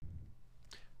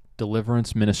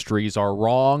Deliverance Ministries are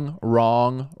wrong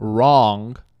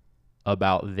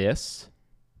about this.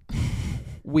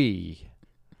 We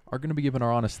are going to be giving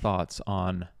our honest thoughts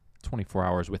on 24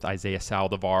 Hours with Isaiah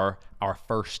Saldivar, our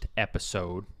first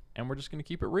episode, and we're just going to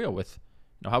keep it real with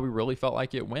how we really felt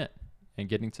like it went and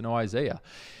getting to know Isaiah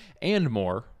and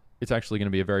more. It's actually going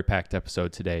to be a very packed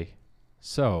episode today,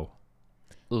 so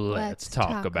let's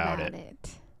talk about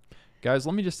it. Guys,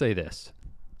 let me just say this.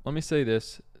 Let me say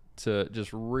this to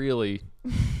just really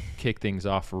kick things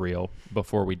off for real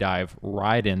before we dive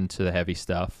right into the heavy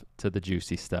stuff, to the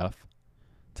juicy stuff,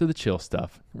 to the chill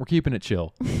stuff. We're keeping it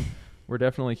chill. We're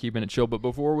definitely keeping it chill. But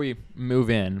before we move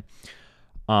in,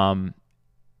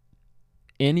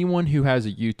 anyone who has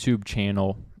a YouTube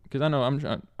channel, because I know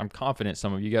I'm confident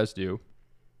some of you guys do,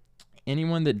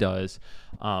 anyone that does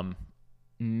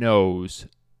knows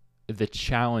the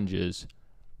challenges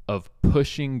of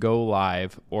pushing go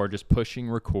live or just pushing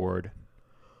record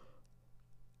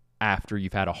after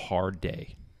you've had a hard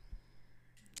day,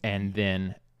 and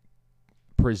then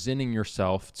presenting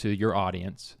yourself to your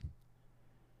audience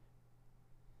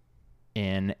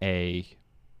in a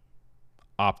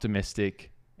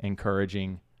optimistic,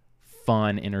 encouraging,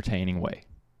 fun, entertaining way.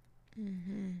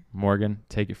 Mm-hmm. Morgan,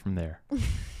 take it from there. What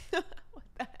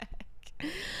the heck?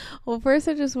 Well, first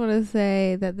I just want to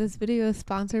say that this video is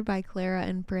sponsored by Clara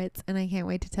and Fritz, and I can't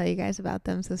wait to tell you guys about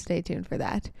them, so stay tuned for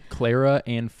that. Clara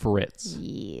and Fritz.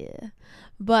 Yeah.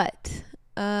 But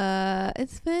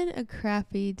it's been a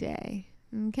crappy day,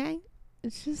 okay?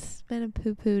 It's just been a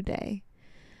poo-poo day.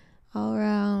 All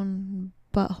around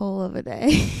butthole of a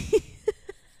day.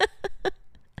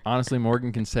 Honestly,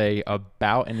 Morgan can say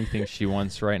about anything she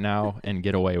wants right now and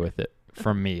get away with it,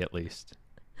 from me at least.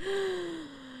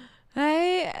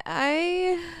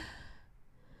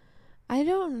 I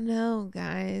don't know,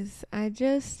 guys.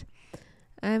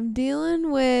 I'm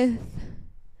dealing with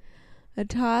a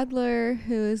toddler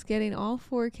who is getting all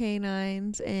 4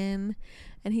 canines in,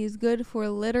 and he's good for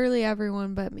literally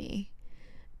everyone but me.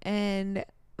 And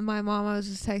my mom, I was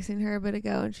just texting her a bit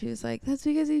ago, and she was like, that's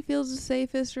because he feels the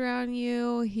safest around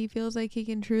you. He feels like he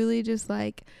can truly just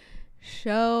like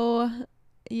show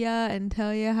ya and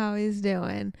tell you how he's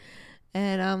doing.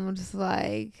 And I'm just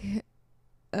like,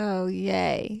 oh,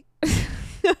 yay.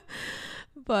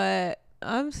 But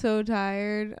I'm so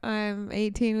tired. I'm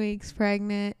 18 weeks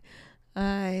pregnant.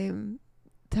 I'm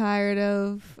tired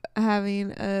of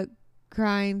having a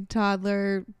crying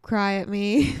toddler cry at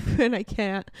me, and I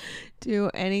can't do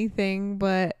anything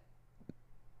to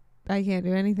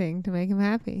make him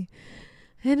happy.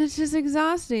 And it's just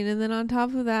exhausting. And then on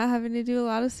top of that, having to do a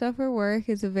lot of stuff for work.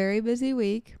 It's a very busy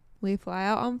week. We fly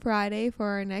out on Friday for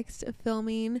our next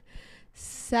filming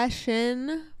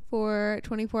session for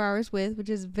 24 Hours with, which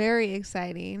is very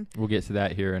exciting. We'll get to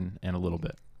that here in a little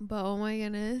bit. But oh my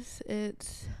goodness,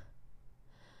 it's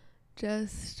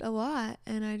just a lot,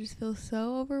 and I just feel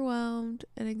so overwhelmed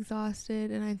and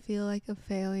exhausted, and I feel like a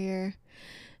failure.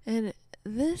 And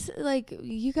this, like,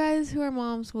 you guys who are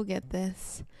moms will get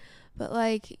this, but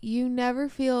like, you never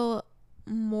feel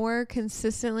more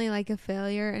consistently like a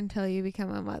failure until you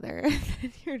become a mother.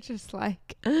 And you're just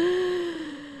like, all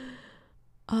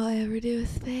I ever do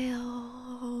is fail.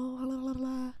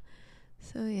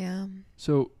 So yeah.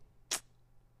 So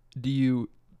do you,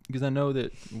 because I know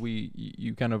that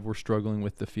you kind of were struggling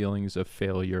with the feelings of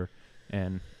failure,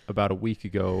 and about a week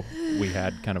ago we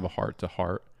had kind of a heart to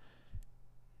heart.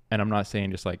 And I'm not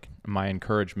saying just like my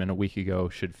encouragement a week ago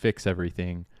should fix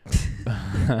everything.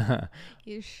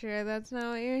 You sure that's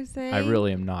not what you're saying? I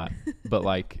really am not. But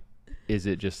like, is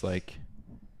it just like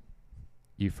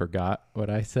you forgot what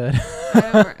I said?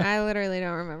 I literally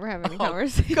don't remember having a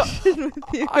conversation with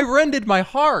you. I rended my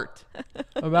heart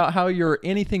about how you're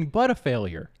anything but a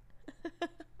failure.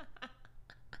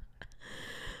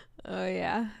 Oh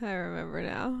yeah, I remember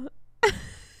now.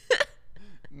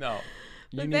 No.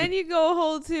 But then you go a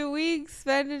whole 2 weeks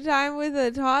spending time with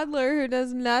a toddler who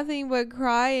does nothing but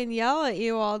cry and yell at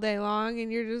you all day long,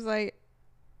 and you're just like,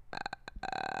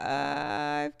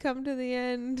 I've come to the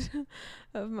end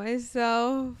of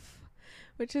myself,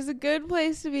 which is a good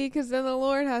place to be, because then the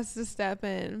Lord has to step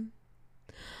in.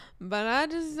 But I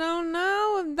just don't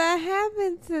know if that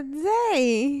happened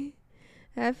today.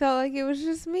 I felt like it was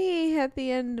just me at the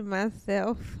end of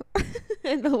myself,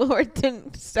 and the Lord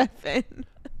didn't step in.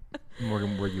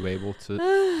 Morgan, were you able to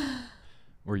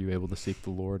seek the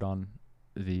Lord on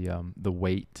the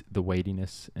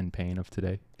weightiness and pain of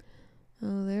today?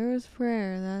 Oh, there was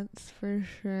prayer, that's for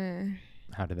sure.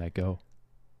 How did that go?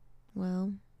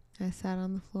 Well, I sat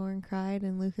on the floor and cried,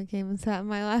 and Luca came and sat in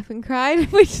my lap and cried,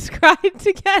 and we just cried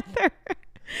together.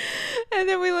 And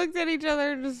then we looked at each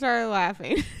other and just started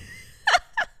laughing.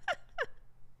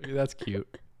 That's cute.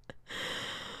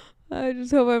 I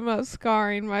just hope I'm not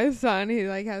scarring my son. He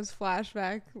like has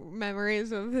flashback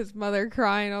memories of his mother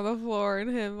crying on the floor and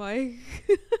him like.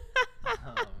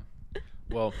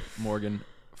 Well, Morgan,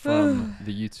 from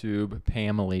the YouTube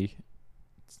family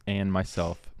and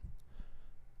myself,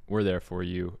 we're there for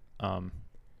you.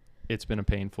 It's been a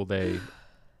painful day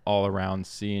all around,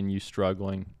 seeing you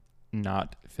struggling,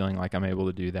 not feeling like I'm able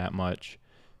to do that much,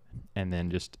 and then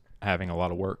just having a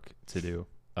lot of work to do.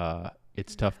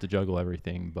 It's tough to juggle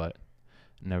everything, but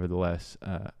nevertheless,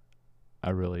 I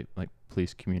really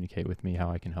please communicate with me how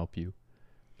I can help you.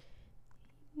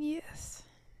 Yes.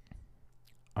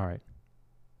 All right.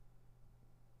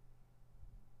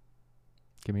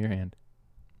 Give me your hand.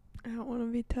 I don't want to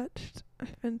be touched.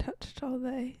 I've been touched all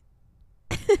day.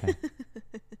 Okay.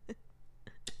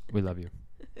 We love you.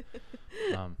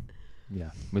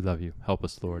 Yeah, we love you. Help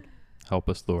us, Lord. Help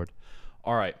us, Lord.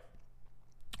 All right.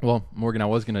 Well, Morgan, I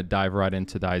was going to dive right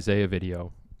into the Isaiah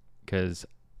video, because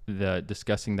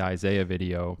discussing the Isaiah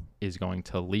video is going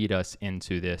to lead us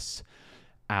into this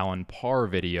Alan Parr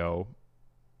video,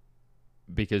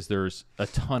 because there's a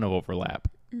ton of overlap.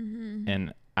 Mm-hmm.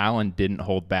 And Alan didn't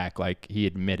hold back. Like, he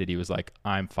admitted, he was like,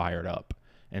 I'm fired up.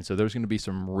 And so there's going to be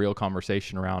some real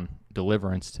conversation around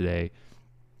deliverance today.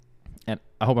 And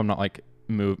I hope I'm not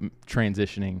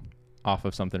transitioning off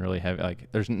of something really heavy.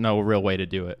 Like, there's no real way to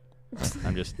do it.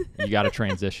 You got to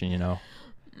transition,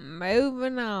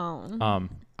 Moving on.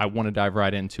 I want to dive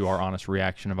right into our honest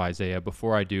reaction of Isaiah.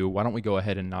 Before I do, why don't we go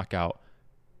ahead and knock out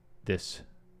this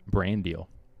brand deal?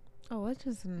 Oh, let's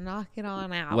just knock it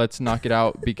on out. Let's knock it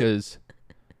out because,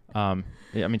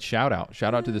 shout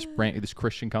out to this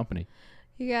Christian company.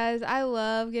 You guys, I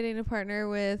love getting to partner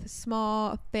with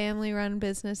small family-run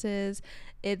businesses.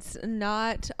 It's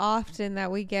not often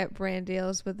that we get brand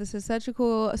deals, but this is such a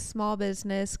cool small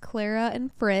business, Clara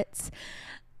and Fritz.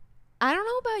 I don't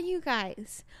know about you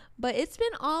guys, but it's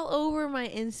been all over my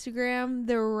Instagram,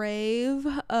 the rave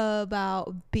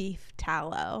about beef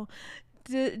tallow.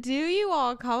 Do you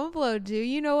all comment below? Do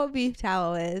you know what beef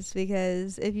tallow is?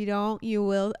 Because if you don't, you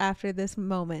will after this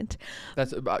moment.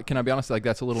 Can I be honest?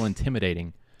 That's a little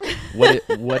intimidating.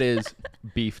 What is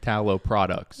beef tallow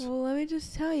products? Well, let me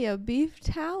just tell you, beef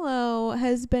tallow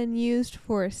has been used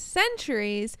for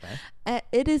centuries. Okay.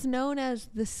 It is known as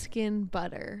the skin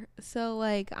butter. So,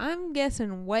 I'm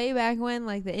guessing way back when,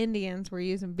 the Indians were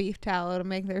using beef tallow to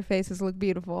make their faces look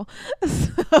beautiful.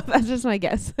 So that's just my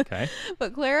guess. Okay.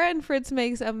 But Clara and Fritz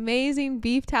makes amazing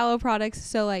beef tallow products.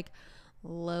 So,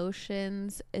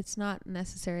 lotions, it's not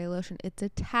necessarily lotion, it's a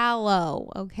tallow.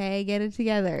 Okay, get it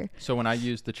together. So when I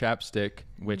used the chapstick,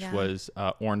 which was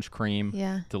orange cream,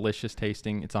 delicious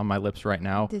tasting, it's on my lips right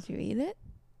now. Did you eat it?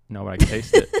 No, but I can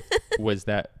taste it. Was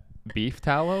that beef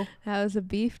tallow? That was a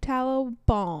beef tallow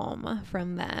balm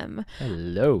from them.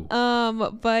 Hello.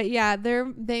 But yeah,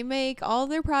 they make all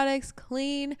their products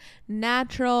clean,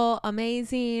 natural,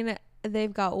 amazing.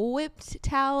 They've got whipped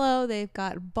tallow. They've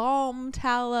got balm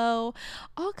tallow,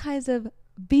 all kinds of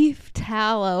beef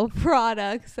tallow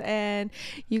products. And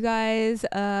you guys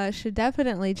should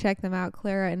definitely check them out,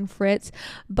 Clara and Fritz.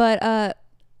 But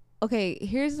okay,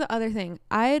 here's the other thing.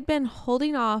 I had been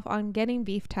holding off on getting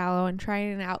beef tallow and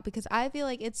trying it out because I feel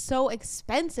like it's so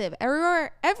expensive.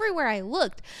 Everywhere I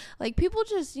looked, people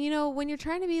just, when you're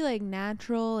trying to be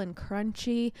natural and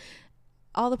crunchy,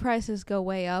 all the prices go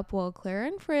way up. Well, Clara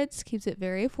and Fritz keeps it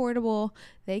very affordable.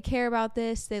 They care about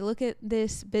this. They look at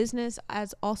this business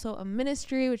as also a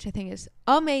ministry, which I think is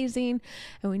amazing.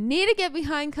 And we need to get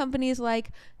behind companies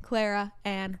like Clara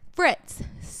and Fritz.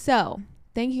 So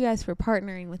thank you guys for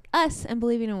partnering with us and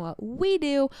believing in what we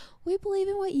do. We believe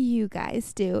in what you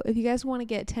guys do. If you guys want to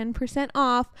get 10%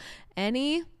 off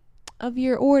any of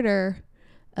your order,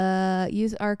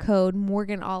 use our code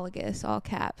MorganOligus, all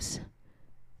caps,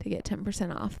 to get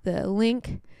 10% off. The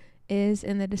link is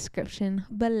in the description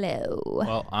below.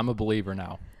 Well, I'm a believer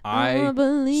now. I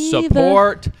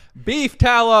support beef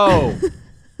tallow.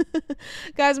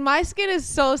 Guys, my skin is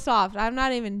so soft. I'm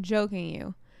not even joking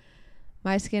you.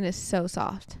 My skin is so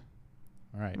soft.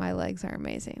 All right. My legs are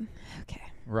amazing. Okay.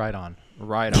 Right on.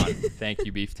 Thank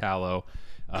you, beef tallow.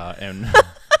 And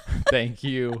thank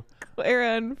you,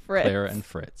 Clara and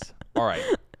Fritz. All right.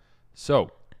 So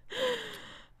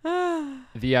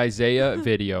the Isaiah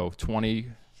video,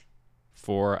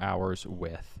 24 hours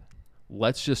with.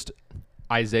 Let's just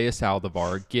Isaiah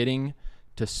Saldivar, getting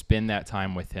to spend that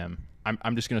time with him.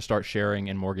 I'm just going to start sharing,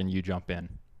 and Morgan, you jump in.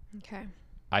 Okay.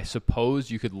 I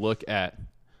suppose you could look at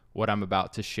what I'm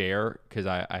about to share, because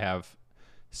I have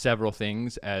several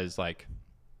things as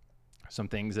some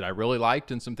things that I really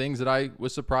liked and some things that I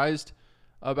was surprised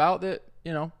about that,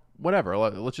 whatever.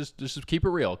 Let's just keep it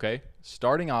real, okay?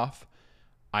 Starting off,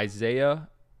 Isaiah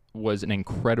was an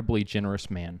incredibly generous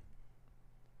man.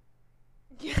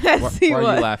 Yes, he Why was.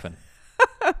 are you laughing?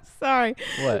 Sorry.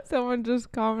 What? Someone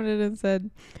just commented and said,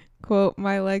 quote,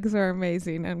 "My legs are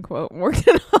amazing," unquote.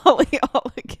 Morgan Holly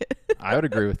Olligan. I would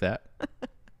agree with that.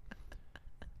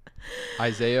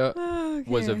 Isaiah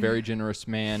was a very generous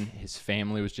man. His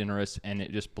family was generous, and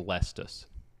it just blessed us.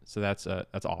 So that's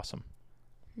awesome.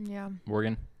 Yeah.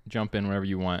 Morgan, jump in whenever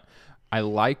you want. I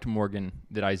liked, Morgan,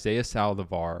 that Isaiah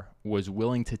Saldivar was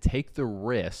willing to take the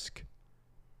risk.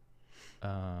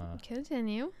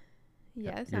 Continue.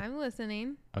 Yes, I'm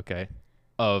listening. Okay.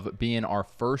 Of being our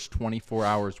first 24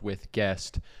 hours with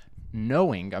guest,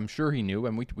 knowing, I'm sure he knew,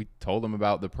 and we told him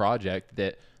about the project,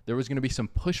 that there was going to be some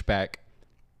pushback,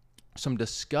 some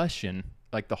discussion.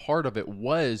 Like, the heart of it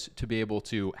was to be able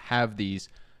to have these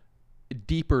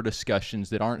deeper discussions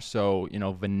that aren't so,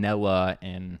 vanilla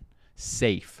and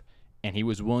safe. And he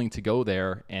was willing to go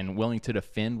there and willing to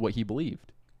defend what he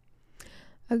believed.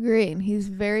 Agreed. He's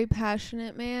a very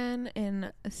passionate man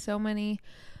in so many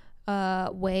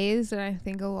ways, and I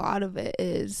think a lot of it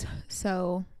is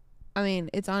so,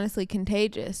 it's honestly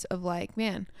contagious of like,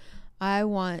 man, I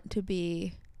want to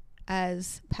be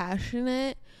as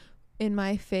passionate in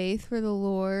my faith for the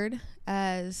Lord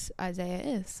as Isaiah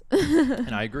is.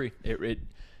 And I agree. It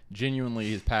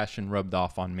genuinely, his passion rubbed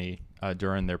off on me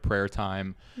during their prayer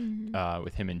time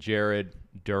with him and Jared,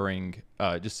 during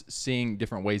just seeing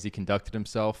different ways he conducted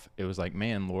himself. It was like,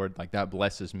 man, Lord, like that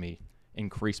blesses me.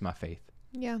 Increase my faith.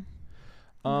 Yeah.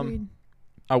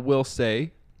 I will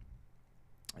say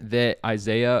that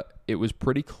Isaiah, it was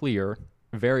pretty clear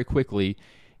very quickly,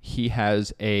 he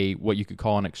has what you could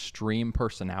call an extreme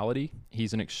personality.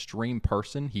 He's an extreme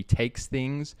person. He takes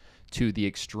things to the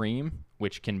extreme,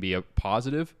 which can be a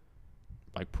positive.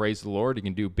 Like, praise the Lord, he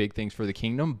can do big things for the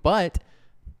kingdom, but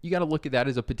you got to look at that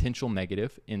as a potential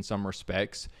negative in some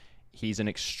respects. He's an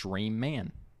extreme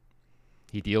man.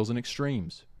 He deals in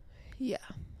extremes. Yeah,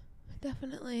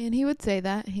 definitely. And he would say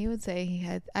that. He would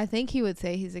say I think he would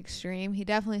say he's extreme. He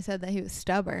definitely said that he was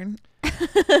stubborn.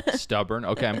 Stubborn.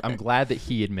 Okay, I'm glad that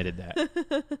he admitted that.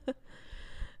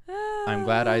 I'm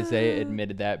glad Isaiah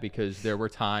admitted that, because there were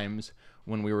times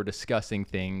when we were discussing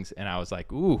things and I was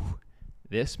like, ooh,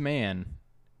 this man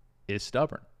is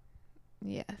stubborn.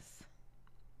 Yes.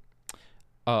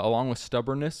 Along with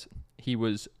stubbornness, he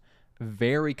was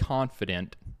very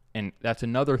confident, and that's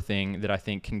another thing that I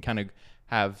think can kind of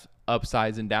have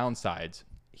upsides and downsides.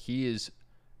 He is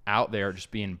out there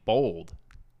just being bold,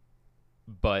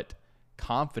 but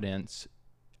confidence,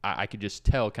 I could just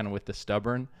tell kind of with the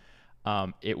stubborn,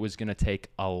 it was going to take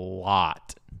a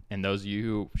lot. And those of you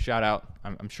who shout out,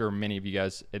 I'm sure many of you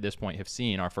guys at this point have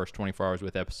seen our first 24 hours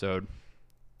with episode.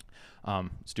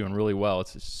 It's doing really well.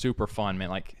 It's super fun, man.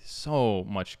 Like, so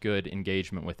much good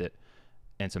engagement with it.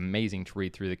 And it's amazing to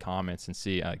read through the comments and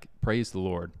see, praise the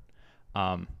Lord.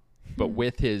 But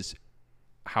with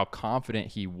how confident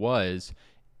he was,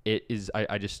 it is,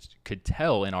 I just could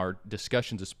tell in our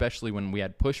discussions, especially when we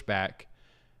had pushback,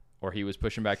 or he was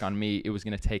pushing back on me, it was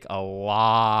going to take a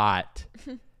lot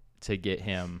to get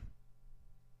him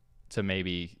to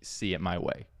maybe see it my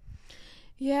way.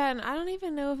 Yeah, and I don't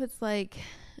even know if it's like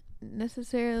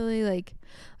necessarily like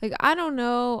I don't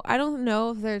know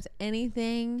if there's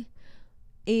anything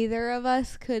either of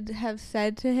us could have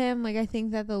said to him. Like, I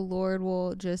think that the Lord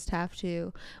will just have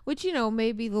to, which,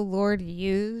 maybe the Lord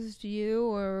used you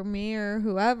or me or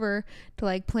whoever to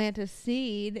like plant a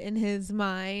seed in his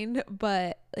mind,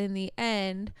 but in the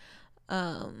end,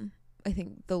 I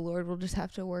think the Lord will just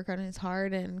have to work on his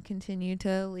heart and continue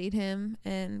to lead him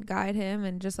and guide him,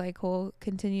 and just like he'll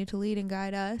continue to lead and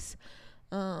guide us.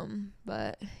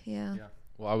 But yeah.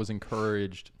 Well, I was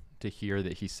encouraged to hear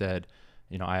that he said,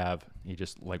 he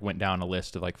just like went down a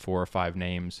list of like 4 or 5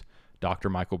 names. Dr.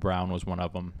 Michael Brown was one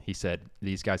of them. He said,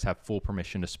 these guys have full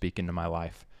permission to speak into my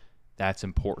life. That's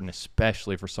important,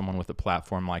 especially for someone with a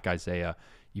platform like Isaiah.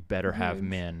 You better have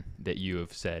men that you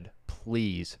have said,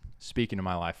 please speak into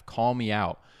my life, call me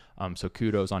out. So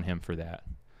kudos on him for that.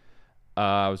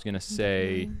 I was going to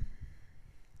say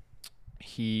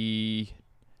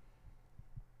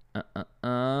I'm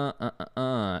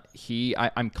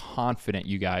confident,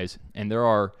 you guys, and there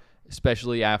are,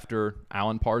 especially after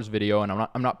Alan Parr's video, and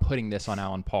I'm not putting this on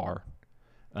Alan Parr.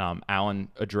 Alan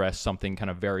addressed something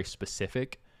kind of very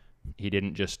specific. He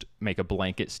didn't just make a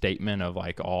blanket statement of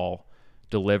like all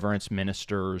deliverance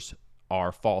ministers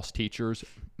are false teachers,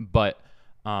 but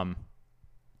I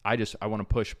want to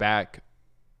push back.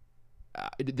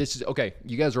 This is okay.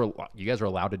 You guys are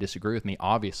allowed to disagree with me,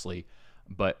 obviously,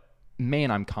 but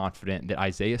man, I'm confident that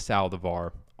Isaiah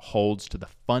Saldivar, holds to the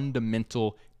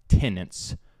fundamental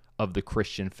tenets of the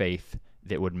Christian faith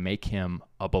that would make him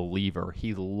a believer.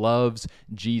 He loves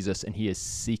Jesus, and he is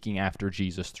seeking after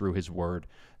Jesus through his word.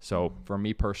 So for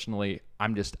me personally,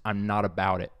 I'm not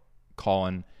about it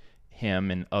calling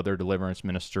him and other deliverance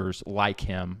ministers like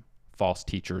him false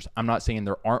teachers. I'm not saying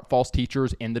there aren't false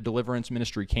teachers in the deliverance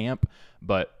ministry camp,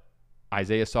 but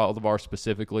Isaiah Saldivar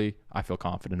specifically, I feel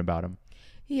confident about him.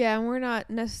 Yeah, and we're not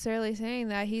necessarily saying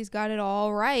that he's got it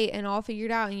all right and all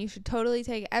figured out, and you should totally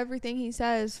take everything he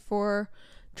says for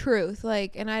truth.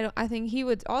 Like, and I think he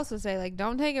would also say, like,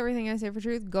 don't take everything I say for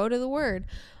truth. Go to the word.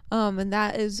 And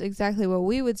that is exactly what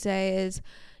we would say is,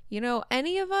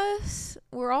 any of us,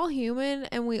 we're all human,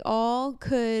 and we all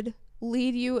could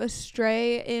lead you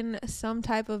astray in some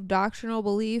type of doctrinal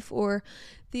belief or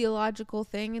theological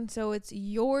thing. And so it's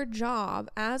your job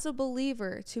as a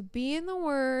believer to be in the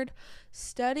word,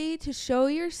 study to show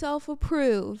yourself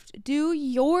approved, do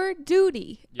your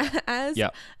duty as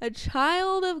a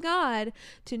child of God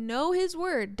to know his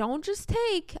word. Don't just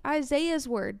take Isaiah's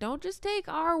word. Don't just take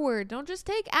our word. Don't just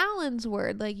take Alan's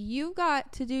word. Like, you've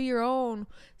got to do your own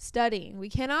studying. We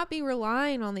cannot be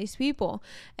relying on these people,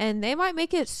 and they might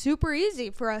make it super easy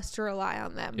for us to rely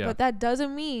on them, but that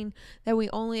doesn't mean that we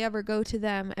only ever go to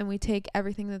them and we take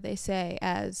everything that they say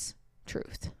as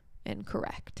truth and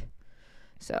correct.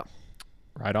 So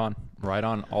right on.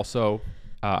 Also,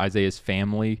 Isaiah's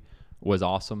family was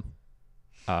awesome.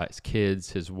 His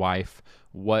kids, his wife,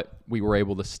 what we were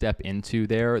able to step into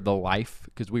there, the life,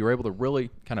 because we were able to really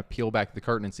kind of peel back the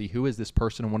curtain and see who is this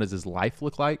person and what does his life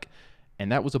look like.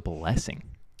 And that was a blessing.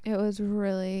 It was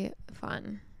really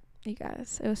fun, you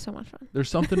guys. It was so much fun. There's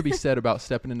something to be said about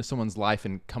stepping into someone's life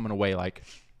and coming away like,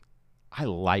 I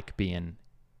like being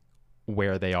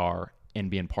where they are and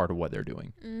being part of what they're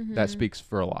doing. Mm-hmm. That speaks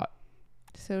for a lot.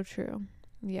 So true.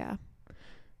 Yeah.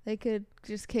 They could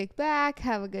just kick back,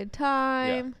 have a good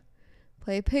time,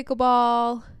 play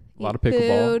pickleball. A lot of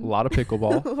pickleball. Food. A lot of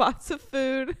pickleball. Lots of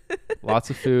food. Lots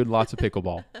of food. Lots of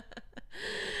pickleball.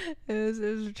 It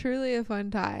was truly a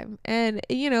fun time. And,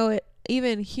 it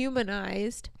even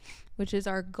humanized, which is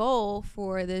our goal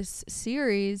for this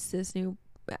series, this new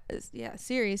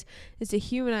series, is to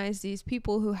humanize these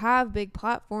people who have big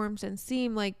platforms and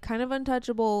seem like kind of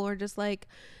untouchable, or just like,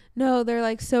 no, they're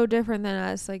like so different than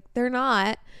us. Like, they're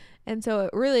not. And so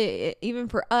it even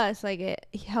for us, like, it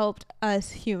helped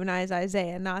us humanize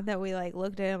Isaiah. Not that we like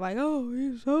looked at him like, oh,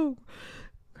 he's so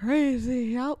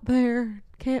crazy out there,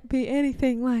 can't be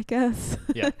anything like us.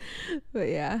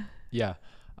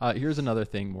 But here's another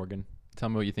thing, Morgan, tell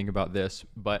me what you think about this.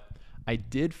 But I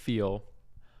did feel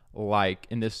like,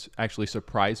 and this actually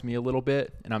surprised me a little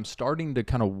bit, and I'm starting to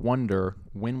kind of wonder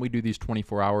when we do these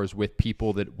 24 hours with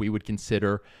people that we would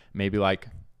consider maybe like,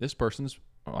 this person's,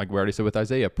 like we already said with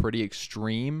Isaiah, pretty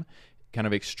extreme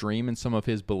in some of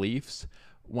his beliefs.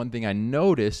 One thing I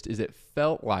noticed is it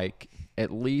felt like,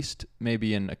 at least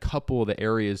maybe in a couple of the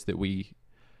areas that we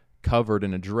covered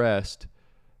and addressed,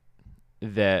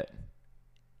 that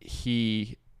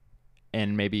he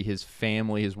and maybe his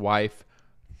family, his wife,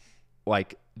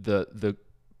 like the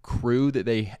crew that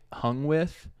they hung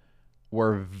with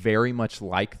were very much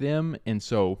like them. And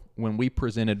so when we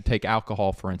presented, take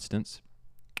alcohol for instance,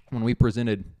 when we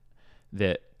presented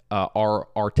that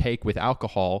our take with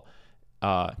alcohol,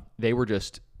 they were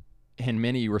just in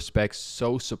many respects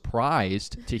so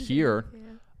surprised to hear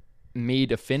me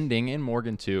defending, and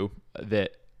Morgan too,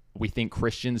 that we think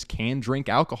Christians can drink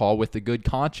alcohol with a good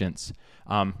conscience,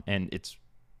 and it's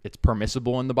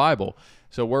permissible in the Bible.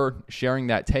 So we're sharing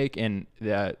that take, and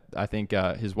that I think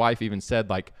his wife even said,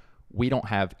 like, we don't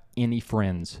have any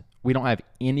friends. We don't have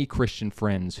any Christian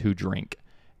friends who drink.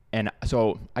 And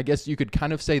so I guess you could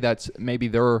kind of say that's maybe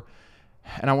their,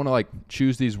 and I want to like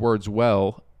choose these words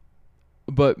well,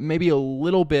 but maybe a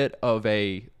little bit of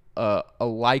a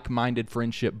like-minded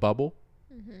friendship bubble.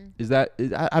 Mm-hmm. Is that,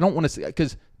 I don't want to say,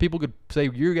 because people could say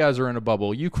you guys are in a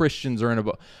bubble, you Christians are in a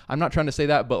bubble. I'm not trying to say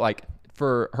that, but like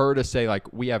for her to say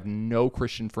like we have no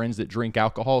Christian friends that drink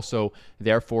alcohol, so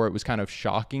therefore it was kind of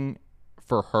shocking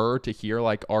for her to hear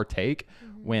like our take.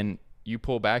 Mm-hmm. When you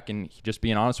pull back and just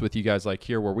being honest with you guys, like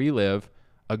here where we live,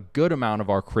 a good amount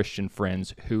of our Christian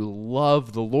friends who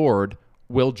love the Lord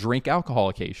will drink alcohol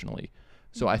occasionally.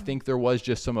 So I think there was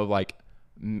just some of like,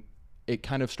 it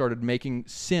kind of started making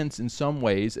sense in some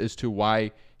ways as to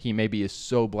why he maybe is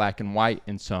so black and white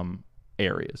in some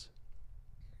areas.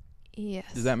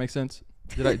 Yes. Does that make sense?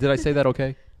 Did I say that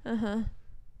okay? Uh-huh.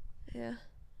 Yeah.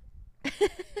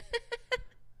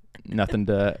 Nothing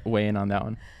to weigh in on that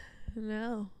one?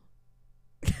 No.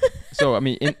 So, I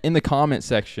mean, in the comment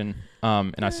section,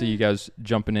 and I see you guys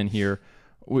jumping in here,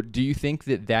 Do you think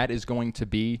that is going to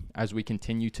be, as we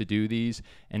continue to do these,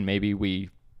 and maybe we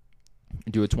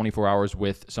do a 24 hours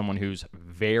with someone who's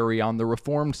very on the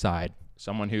reformed side,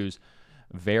 someone who's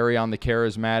very on the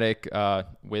charismatic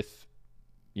with,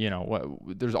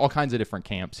 there's all kinds of different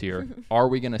camps here. Are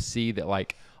we going to see that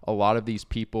like a lot of these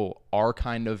people are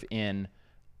kind of in,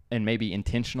 and maybe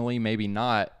intentionally, maybe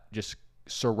not, just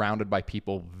surrounded by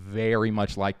people very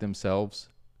much like themselves?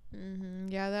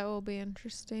 Yeah, that will be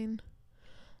interesting.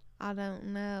 I don't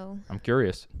know. I'm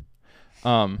curious.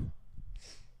 Let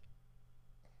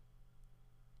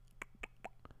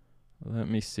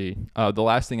me see. The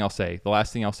last thing I'll say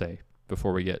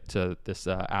before we get to this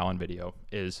Allen video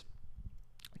is,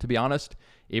 to be honest,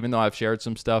 even though I've shared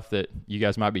some stuff that you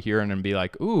guys might be hearing and be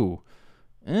like, ooh,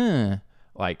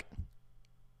 like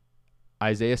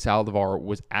Isaiah Saldivar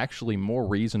was actually more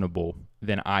reasonable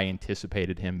than I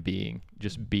anticipated him being,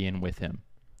 just being with him.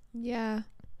 Yeah.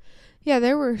 Yeah,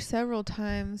 there were several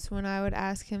times when I would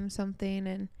ask him something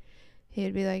and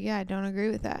he'd be like, yeah, I don't agree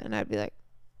with that. And I'd be like,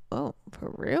 oh,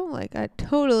 for real? Like, I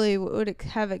totally would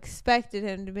have expected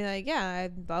him to be like, yeah,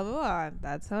 blah, blah, blah.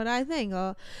 That's what I think.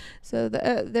 Oh. So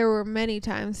there were many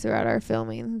times throughout our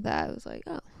filming that I was like,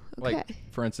 oh, okay.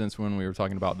 Like, for instance, when we were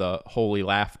talking about the holy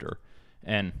laughter,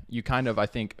 and you kind of, I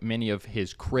think many of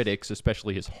his critics,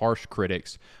 especially his harsh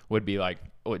critics, would be like,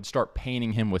 would start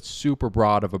painting him with super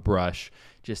broad of a brush,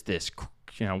 just this,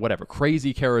 whatever,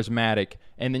 crazy charismatic.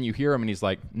 And then you hear him and he's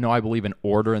like, no, I believe in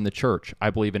order in the church. I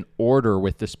believe in order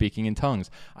with the speaking in tongues.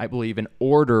 I believe in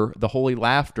order. The holy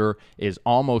laughter is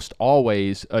almost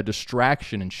always a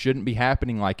distraction and shouldn't be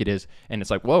happening like it is. And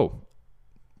it's like, whoa,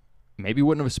 maybe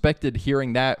wouldn't have expected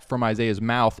hearing that from Isaiah's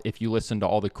mouth if you listen to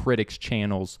all the critics'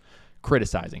 channels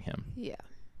criticizing him. Yeah.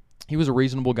 He was a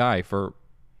reasonable guy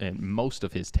in most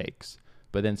of his takes.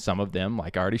 But then some of them,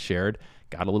 like I already shared,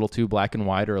 got a little too black and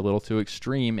white or a little too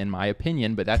extreme, in my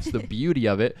opinion. But that's the beauty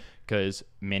of it, because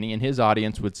many in his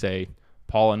audience would say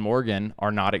Paul and Morgan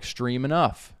are not extreme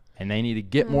enough, and they need to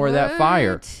get more of that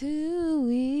fire. Too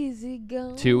easy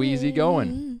going. Too easy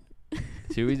going.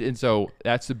 Too easy. And so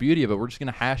that's the beauty of it. We're just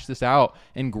going to hash this out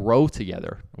and grow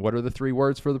together. What are the 3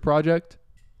 words for the project?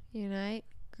 Unite,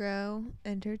 grow,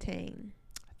 entertain.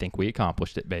 I think we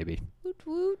accomplished it, baby. Woot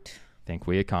woot. Think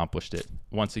we accomplished it.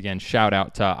 Once again, shout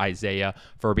out to Isaiah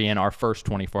for being our first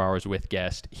 24 Hours with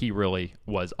guest. He really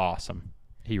was awesome.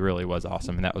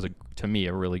 And that was, to me,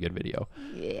 a really good video.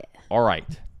 Yeah. All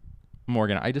right.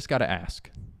 Morgan, I just got to ask.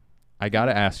 I got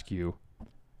to ask you.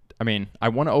 I mean, I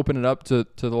want to open it up to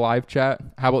the live chat.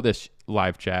 How about this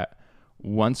live chat?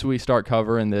 Once we start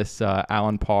covering this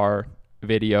Alan Parr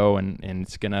video, and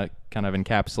it's going to kind of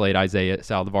encapsulate Isaiah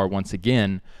Saldivar once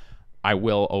again, I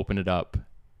will open it up.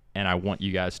 And I want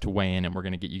you guys to weigh in, and we're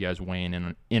going to get you guys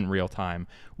weighing in real time.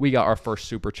 We got our first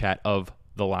super chat of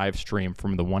the live stream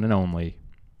from the one and only.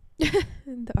 The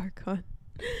Archon.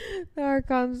 The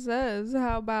Archon says,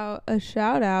 how about a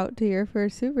shout out to your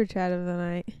first super chat of the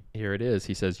night? Here it is.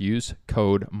 He says, use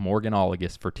code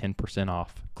Morganologus for 10%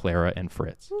 off Clara and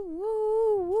Fritz. Woo,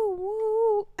 woo,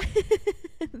 woo, woo.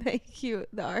 Thank you,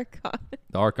 the Archon.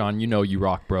 The Archon, you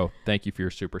rock, bro. Thank you for your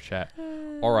super chat.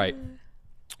 All right.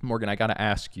 Morgan, I got to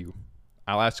ask you.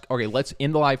 Okay, let's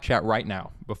end the live chat right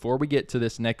now. Before we get to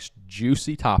this next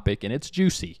juicy topic, and it's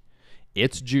juicy.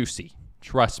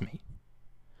 Trust me.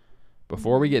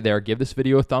 Before we get there, give this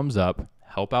video a thumbs up.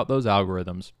 Help out those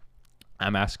algorithms.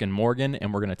 I'm asking Morgan,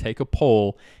 and we're going to take a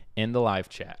poll in the live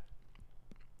chat.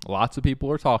 Lots of people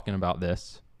are talking about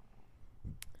this.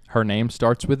 Her name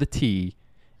starts with a T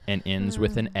and ends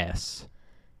with an S.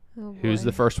 Oh, who's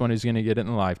the first one who's going to get it in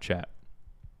the live chat?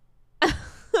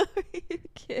 Are you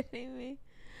kidding me?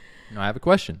 No, I have a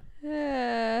question.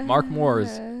 Mark Moore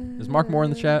is Mark Moore in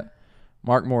the chat?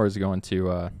 Mark Moore is going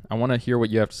to, I want to hear what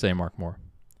you have to say, Mark Moore.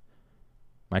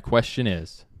 My question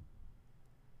is,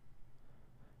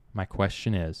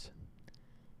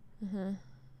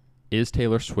 is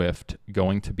Taylor Swift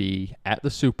going to be at the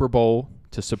Super Bowl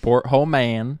to support her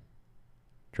man,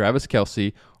 Travis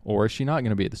Kelce, or is she not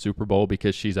going to be at the Super Bowl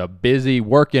because she's a busy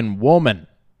working woman?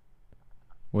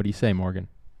 What do you say, Morgan?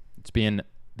 It's being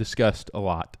discussed a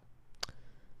lot.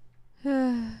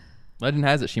 Legend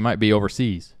has it she might be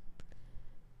overseas.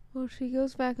 Well, she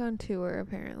goes back on tour,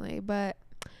 apparently. But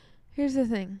here's the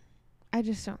thing. I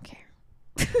just don't care.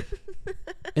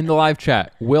 In the live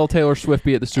chat, will Taylor Swift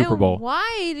be at the Super Bowl?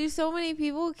 Why do so many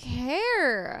people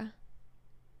care?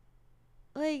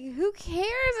 Like, who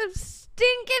cares if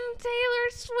stinking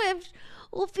Taylor Swift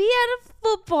will be at a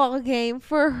football game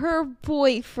for her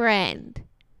boyfriend?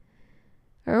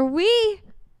 Are we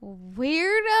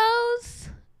weirdos?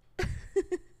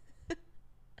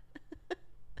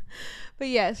 But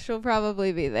yes, she'll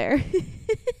probably be there. Do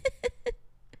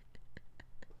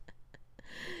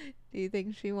you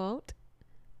think she won't?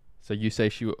 So you say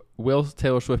will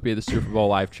Taylor Swift be at the Super Bowl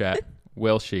live chat?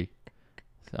 Will she?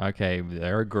 Okay,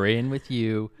 they're agreeing with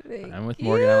you. I'm with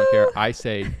Morgan. I don't care. I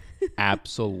say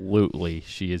absolutely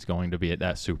she is going to be at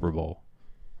that Super Bowl.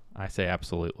 I say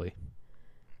absolutely.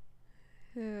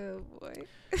 Oh, boy.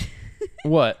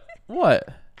 What?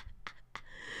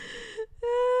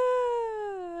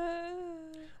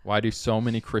 Why do so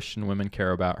many Christian women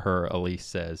care about her? Elise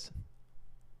says.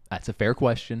 That's a fair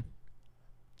question.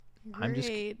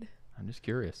 Great. I'm just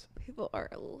curious. People are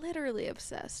literally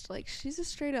obsessed. Like, she's a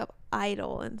straight up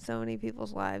idol in so many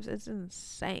people's lives. It's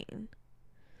insane.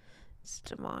 It's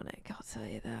demonic, I'll tell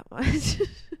you that much.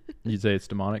 You'd say it's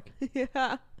demonic?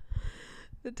 Yeah.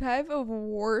 The type of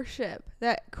worship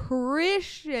that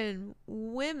Christian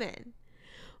women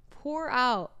pour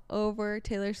out over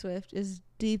Taylor Swift is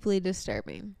deeply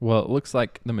disturbing. Well, it looks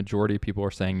like the majority of people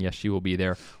are saying yes, she will be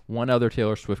there. One other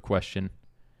Taylor Swift question.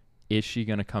 Is she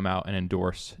going to come out and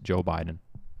endorse Joe Biden?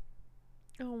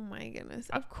 Oh, my goodness.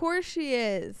 Of course she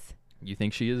is. You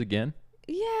think she is again?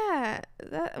 Yeah.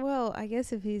 Well, I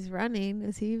guess if he's running.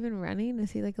 Is he even running?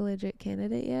 Is he like a legit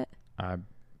candidate yet?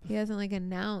 He hasn't like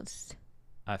announced.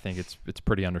 I think it's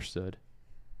pretty understood.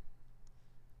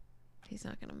 He's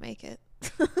not going to make it.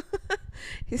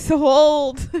 He's so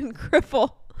old and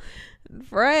crippled and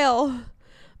frail.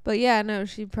 But yeah, no,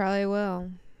 she probably will.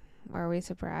 Are we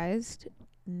surprised?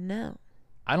 No.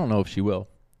 I don't know if she will.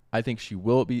 I think she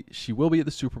will be at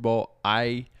the Super Bowl.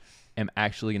 I am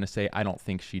actually going to say I don't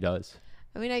think she does.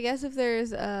 I mean, I guess if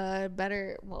there's a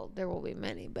better, well, there will be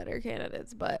many better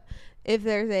candidates, but if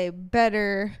there's a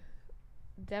better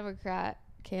Democrat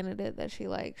candidate that she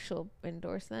likes, she'll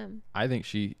endorse them. I think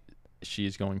she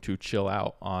is going to chill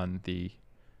out on the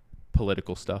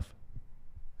political stuff.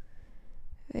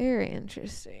 Very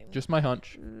interesting. Just my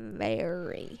hunch.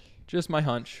 Very. Just my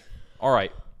hunch. All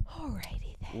right.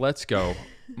 Alrighty then. Let's go.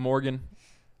 Morgan,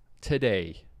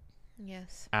 today,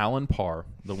 yes, Alan Parr,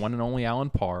 the one and only Alan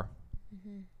Parr,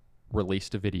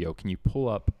 released a video. Can you pull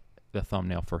up the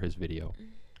thumbnail for his video?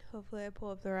 Hopefully I pull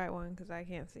up the right one because I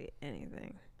can't see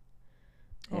anything.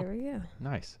 There we go.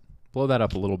 Nice. Blow that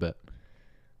up a little bit.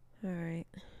 All right.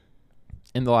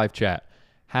 In the live chat,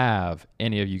 have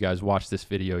any of you guys watched this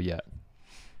video yet?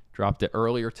 Dropped it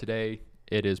earlier today.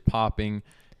 It is popping.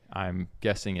 I'm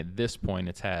guessing at this point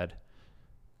it's had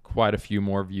quite a few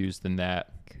more views than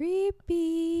that. Creepy.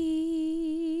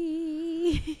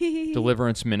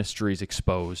 Deliverance Ministries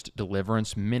exposed.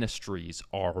 Deliverance Ministries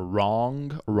are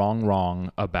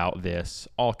wrong about this.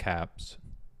 All caps.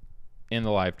 In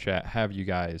the live chat, have you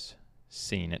guys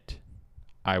seen it?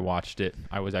 I watched it.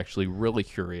 I was actually really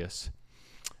curious.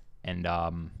 And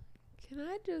can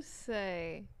I just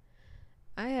say,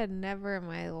 I had never in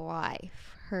my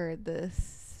life heard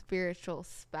this spiritual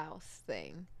spouse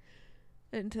thing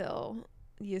until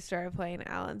you started playing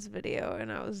Alan's video,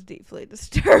 and I was deeply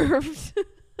disturbed.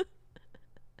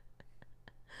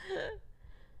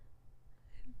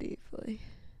 Deeply.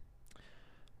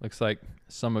 Looks like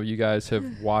some of you guys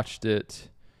have watched it.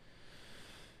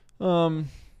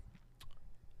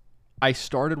 I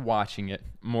started watching it.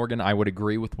 Morgan, I would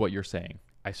agree with what you're saying.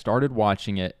 I started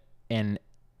watching it, and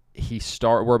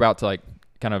we're about to like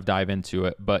kind of dive into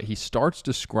it, but he starts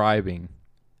describing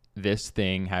this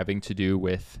thing having to do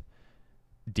with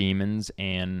demons,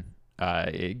 and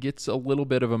it gets a little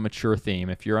bit of a mature theme.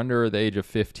 If you're under the age of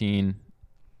 15,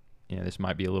 this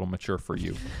might be a little mature for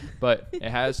you, but it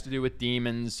has to do with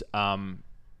demons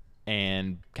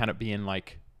and kind of being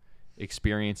like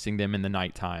experiencing them in the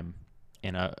nighttime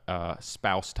in a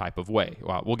spouse type of way.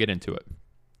 Well, we'll get into it.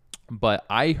 But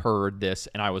I heard this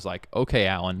and I was like, okay,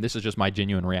 Alan, this is just my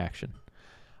genuine reaction.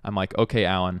 I'm like, okay,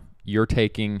 Alan, you're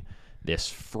taking this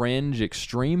fringe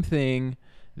extreme thing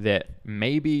that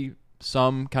maybe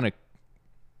some kind of,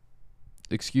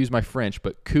 excuse my French,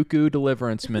 but cuckoo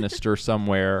deliverance minister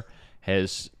somewhere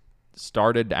has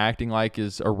started acting like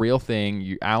is a real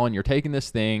thing. Alan, you're taking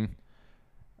this thing.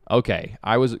 Okay.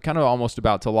 I was kind of almost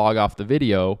about to log off the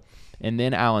video. And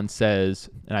then Alan says,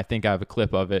 and I think I have a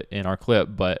clip of it in our clip,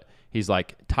 but he's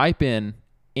like, type in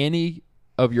any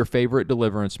of your favorite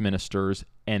deliverance ministers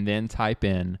and then type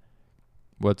in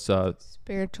what's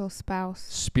spiritual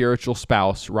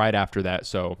spouse right after that.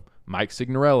 So Mike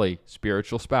Signorelli,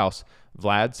 spiritual spouse.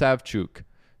 Vlad Savchuk,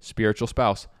 spiritual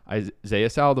spouse. Isaiah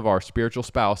Saldivar, spiritual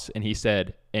spouse. And he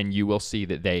said, and you will see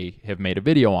that they have made a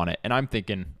video on it. And I'm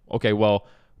thinking, okay, well,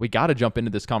 we got to jump into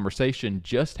this conversation.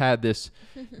 Just had this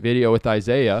video with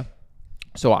Isaiah.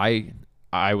 So I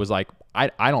was like,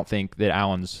 I don't think that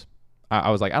Alan's I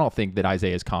was like, I don't think that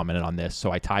Isaiah's commented on this.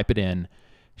 So I type it in.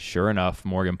 Sure enough,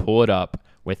 Morgan, pull it up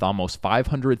with almost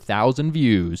 500,000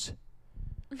 views.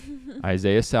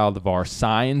 Isaiah Saldivar,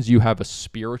 signs you have a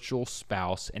spiritual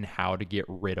spouse and how to get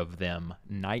rid of them.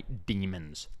 Night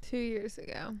demons. 2 years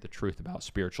ago. The truth about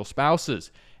spiritual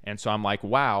spouses. And so I'm like,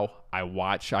 wow, I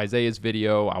watch Isaiah's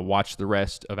video. I watch the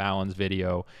rest of Alan's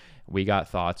video. We got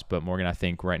thoughts, but Morgan, I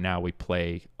think right now we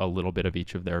play a little bit of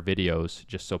each of their videos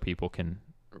just so people can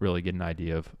really get an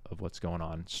idea of what's going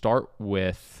on. Start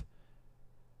with,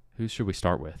 who should we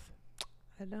start with?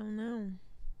 I don't know.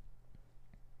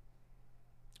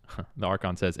 The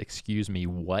Archon says, excuse me,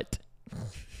 what?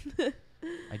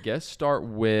 I guess start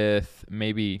with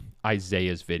maybe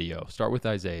Isaiah's video. Start with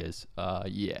Isaiah's.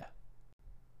 Yeah.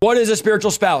 What is a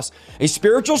spiritual spouse? A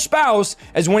spiritual spouse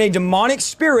is when a demonic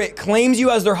spirit claims you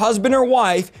as their husband or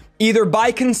wife, either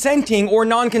by consenting or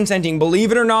non-consenting.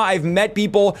 Believe it or not, I've met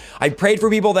people, I've prayed for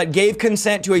people that gave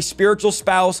consent to a spiritual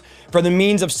spouse for the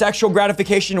means of sexual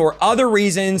gratification or other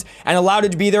reasons and allowed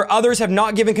it to be there. Others have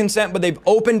not given consent, but they've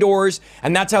opened doors,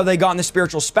 and that's how they got in the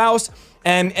spiritual spouse.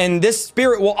 And this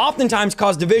spirit will oftentimes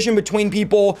cause division between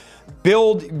people,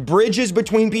 build bridges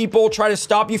between people, try to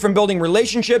stop you from building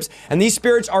relationships. And these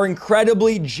spirits are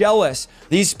incredibly jealous.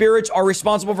 These spirits are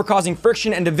responsible for causing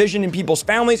friction and division in people's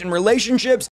families and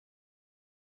relationships.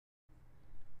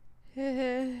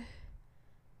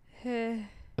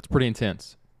 That's pretty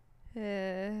intense.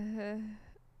 Okay,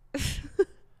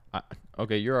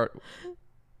 you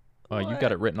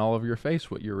got it written all over your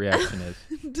face what your reaction is.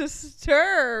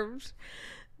 Disturbed.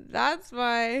 That's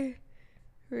my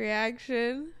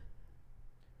reaction.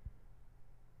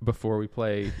 Before we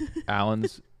play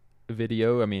Alan's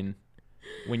video, I mean,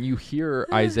 when you hear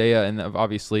Isaiah, and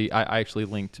obviously I actually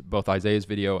linked both Isaiah's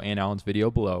video and Alan's video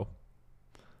below.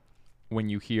 When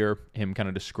you hear him kind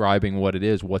of describing what it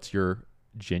is, what's your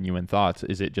genuine thoughts?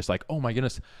 Is it just like, oh my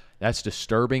goodness, that's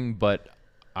disturbing, but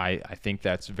I think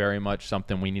that's very much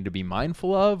something we need to be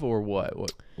mindful of, or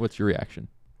what's your reaction?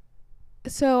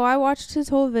 So I watched his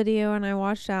whole video and I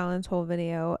watched Alan's whole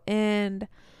video, and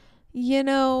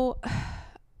in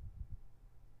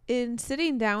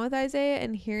sitting down with Isaiah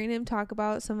and hearing him talk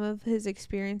about some of his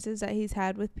experiences that he's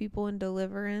had with people in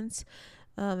deliverance,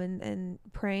 and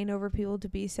praying over people to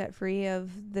be set free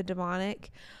of the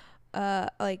demonic,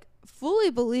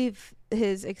 fully believe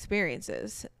his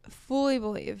experiences, fully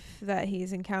believe that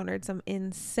he's encountered some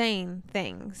insane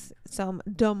things, some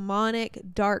demonic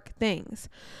dark things.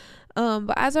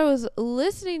 But as I was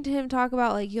listening to him talk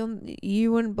about, like,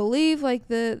 you wouldn't believe, like,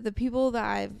 the people that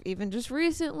I've even just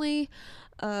recently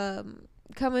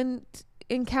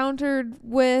encountered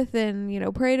with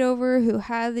and prayed over, who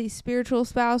had these spiritual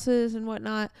spouses and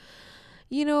whatnot,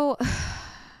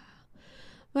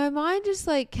 my mind just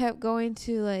kept going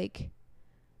to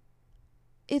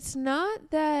it's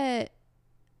not that,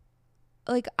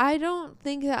 I don't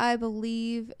think that I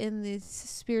believe in this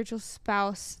spiritual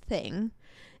spouse thing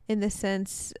in the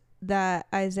sense that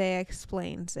Isaiah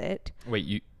explains it.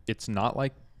 Wait, it's not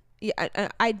like... Yeah,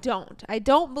 I don't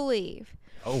believe.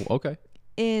 Oh, okay.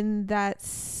 In that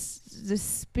the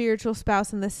spiritual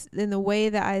spouse in the way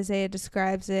that Isaiah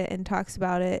describes it and talks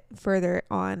about it further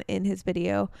on in his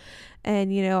video.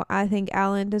 And I think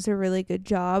Alan does a really good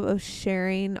job of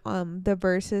sharing the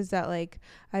verses that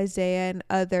Isaiah and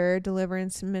other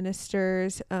deliverance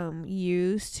ministers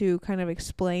use to kind of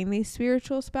explain these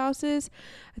spiritual spouses.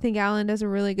 I think Alan does a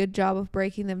really good job of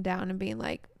breaking them down and being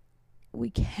like, we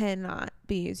cannot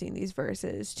be using these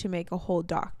verses to make a whole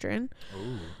doctrine.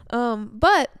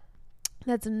 But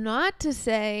that's not to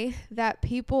say that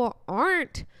people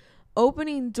aren't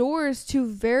opening doors to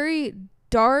very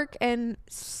dark and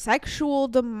sexual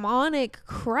demonic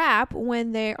crap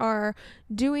when they are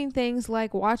doing things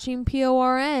like watching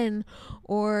PORN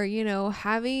or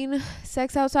having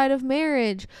sex outside of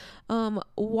marriage,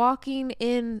 walking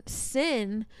in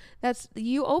sin. That's,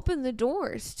 you open the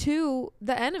doors to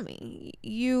the enemy.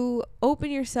 You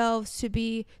open yourselves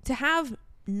to have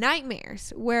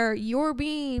nightmares where you're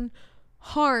being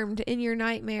harmed in your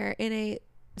nightmare in a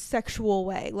sexual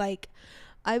way.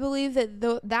 I believe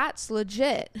that that's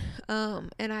legit.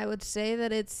 And I would say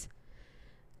that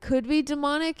could be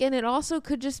demonic, and it also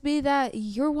could just be that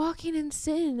you're walking in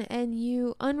sin and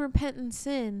you unrepentant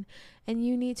sin, and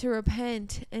you need to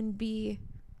repent and be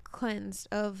cleansed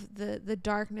of the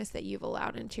darkness that you've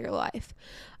allowed into your life.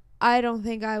 I don't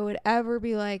think I would ever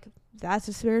be like, that's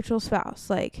a spiritual spouse.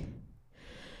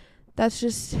 That's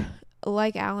just,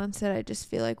 like Alan said, I just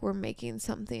feel like we're making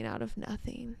something out of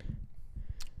nothing.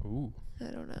 Ooh.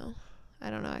 I don't know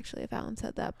actually if Alan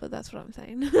said that, but that's what I'm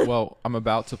saying. Well, I'm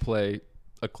about to play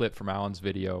a clip from Alan's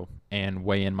video and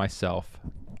weigh in myself.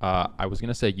 I was going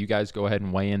to say you guys go ahead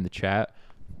and weigh in the chat,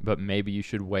 but maybe you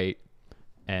should wait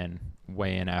and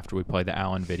weigh in after we play the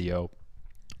Alan video.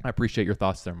 I appreciate your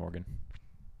thoughts there, Morgan.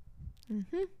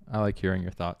 Mm-hmm. I like hearing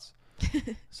your thoughts.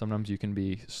 Sometimes you can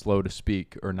be slow to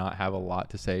speak or not have a lot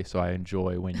to say, so I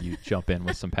enjoy when you jump in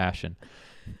with some passion.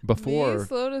 Before Me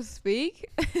slow to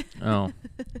speak?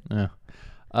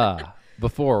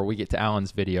 Before we get to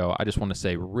Alan's video, I just want to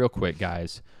say real quick,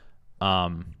 guys.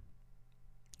 That's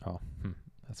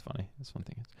funny. That's one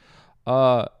thing.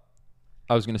 I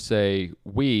was going to say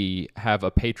we have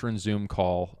a patron Zoom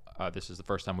call. This is the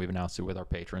first time we've announced it with our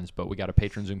patrons, but we got a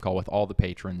patron Zoom call with all the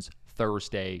patrons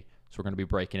Thursday. So we're going to be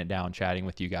breaking it down, chatting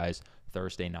with you guys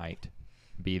Thursday night.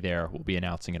 Be there. We'll be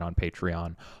announcing it on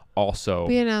Patreon. Also,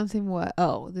 Be announcing what?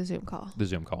 Oh, the Zoom call. The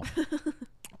Zoom call.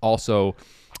 Also,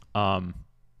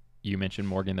 you mentioned,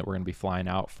 Morgan, that we're going to be flying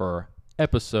out for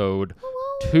episode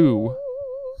 2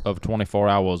 of 24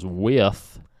 Hours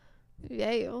with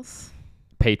Yes.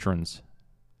 patrons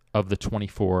of the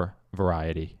 24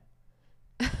 variety.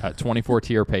 24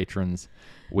 tier patrons.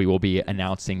 We will be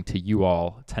announcing to you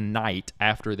all tonight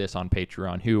after this on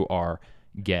Patreon who are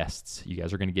guests. You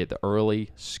guys are going to get the early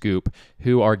scoop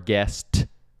who are guests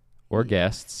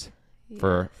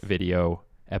for video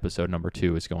episode number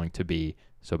 2 is going to be.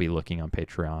 So be looking on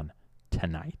Patreon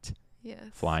tonight. Yes.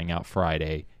 Flying out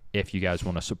Friday. If you guys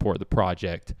want to support the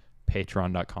project,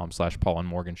 patreon.com/Paul and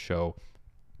Morgan Show.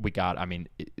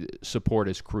 Support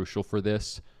is crucial for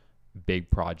this big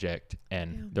project,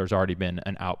 and there's already been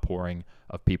an outpouring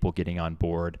of people getting on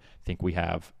board. I think we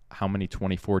have how many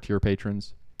 24 tier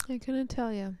patrons? I couldn't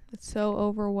tell you. It's so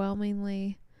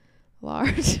overwhelmingly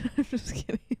large. I'm just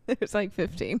kidding. There's like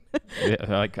 15.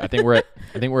 I think we're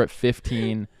at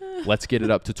 15. Let's get it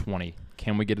up to 20.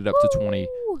 Can we get it up to 20?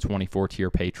 24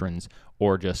 tier patrons,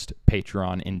 or just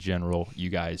Patreon in general? You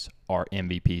guys are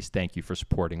MVPs. Thank you for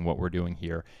supporting what we're doing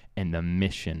here and the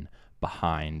mission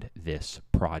behind this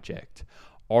project.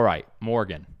 All right,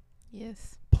 Morgan.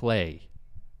 Yes. Play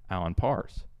Alan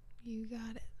Parr's. You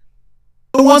got it.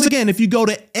 So once again, if you go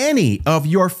to any of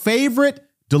your favorite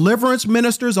deliverance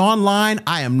ministers online,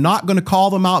 I am not going to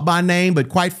call them out by name, but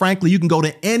quite frankly, you can go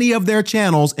to any of their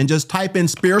channels and just type in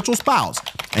spiritual spouse,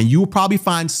 and you will probably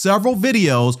find several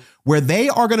videos where they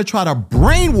are going to try to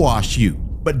brainwash you.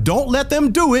 But don't let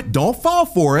them do it. Don't fall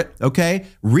for it, okay?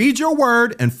 Read your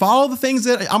word and follow the things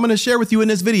that I'm going to share with you in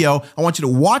this video. I want you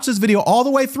to watch this video all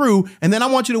the way through, and then I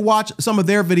want you to watch some of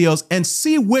their videos and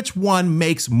see which one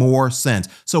makes more sense.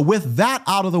 So with that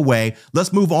out of the way,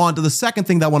 let's move on to the second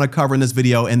thing that I want to cover in this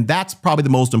video, and that's probably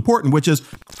the most important, which is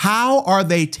how are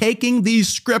they taking these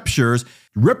scriptures,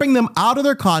 ripping them out of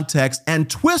their context and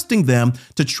twisting them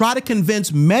to try to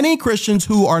convince many Christians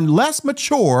who are less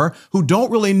mature, who don't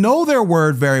really know their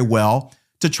word very well,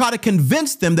 to try to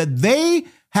convince them that they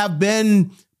have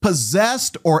been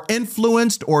possessed or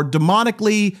influenced or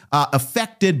demonically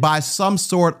affected by some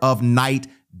sort of night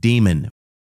demon.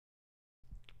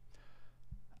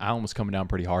 Alan was coming down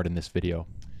pretty hard in this video.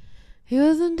 He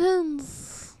was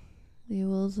intense.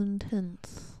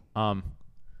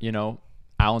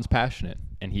 Alan's passionate,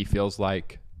 and he feels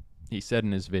like, he said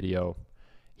in his video,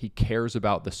 he cares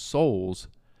about the souls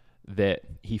that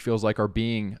he feels like are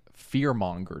being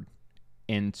fear-mongered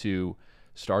into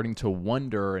starting to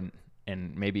wonder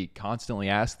and maybe constantly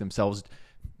ask themselves,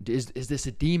 is this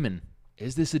a demon?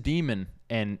 Is this a demon?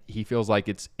 And he feels like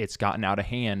it's gotten out of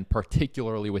hand,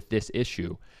 particularly with this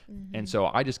issue. Mm-hmm. And so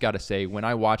I just got to say, when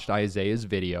I watched Isaiah's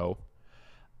video,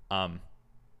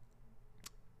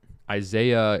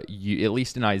 Isaiah, at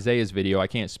least in Isaiah's video, I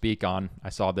can't speak on. I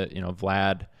saw that,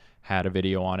 Vlad had a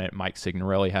video on it. Mike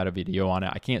Signorelli had a video on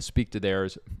it. I can't speak to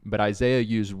theirs, but Isaiah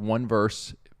used one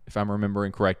verse, if I'm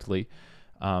remembering correctly,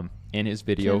 in his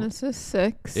video. Genesis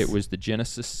 6. It was the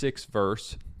Genesis 6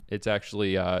 verse. It's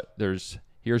actually,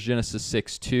 here's Genesis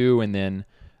 6:2, and then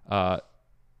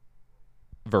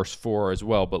verse 4 as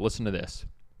well. But listen to this.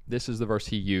 This is the verse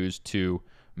he used to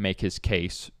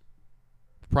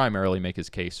primarily make his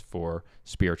case for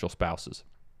spiritual spouses.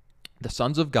 The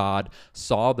sons of God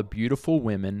saw the beautiful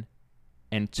women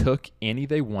and took any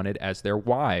they wanted as their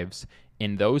wives.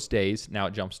 In those days, now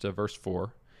it jumps to verse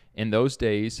 4. In those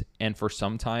days, and for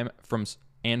some time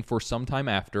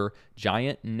after,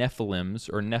 giant Nephilims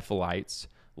or Nephilites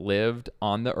lived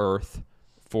on the earth.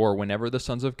 For whenever the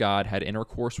sons of God had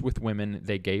intercourse with women,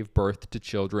 they gave birth to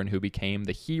children who became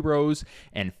the heroes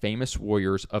and famous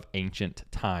warriors of ancient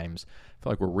times. I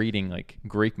feel like we're reading like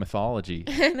Greek mythology.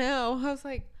 I know. I was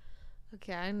like,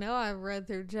 okay, I know I've read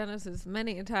through Genesis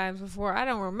many times before. I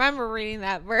don't remember reading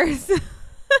that verse.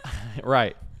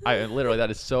 Right.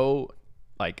 That is so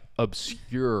like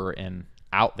obscure and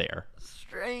out there.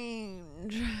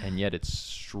 Strange. And yet it's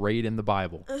straight in the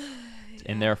Bible. It's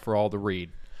in there for all to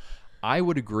read. I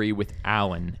would agree with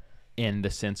Alan in the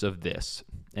sense of this.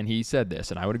 And he said this,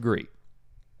 and I would agree.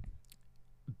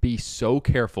 Be so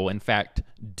careful. In fact,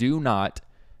 do not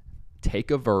take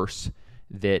a verse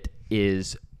that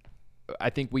is,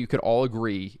 I think we could all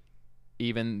agree,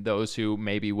 even those who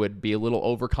maybe would be a little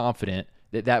overconfident,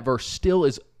 that verse still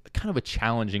is kind of a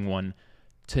challenging one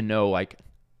to know, like,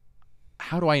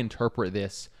 how do I interpret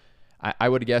this? I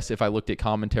would guess if I looked at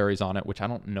commentaries on it, which I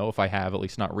don't know if I have, at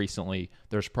least not recently,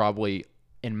 there's probably,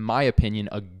 in my opinion,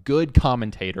 a good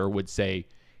commentator would say,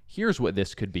 here's what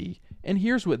this could be, and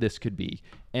here's what this could be.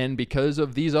 And because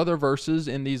of these other verses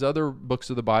in these other books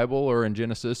of the Bible or in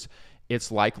Genesis,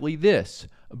 it's likely this.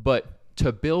 But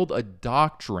to build a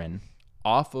doctrine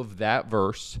off of that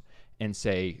verse and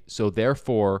say, so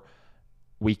therefore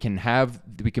we can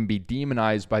be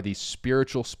demonized by these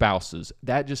spiritual spouses,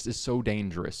 that just is so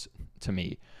dangerous to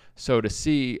me. So to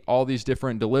see all these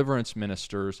different deliverance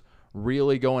ministers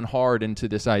really going hard into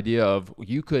this idea of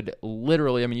you could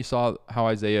literally, I mean, you saw how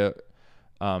Isaiah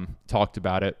talked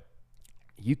about it.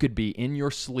 You could be in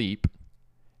your sleep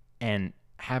and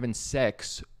having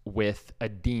sex with a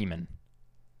demon.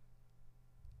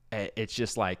 It's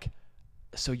just like,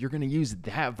 so you're going to use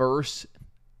that verse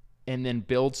and then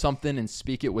build something and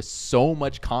speak it with so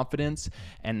much confidence.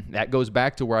 And that goes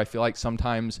back to where I feel like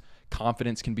sometimes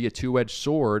confidence can be a two-edged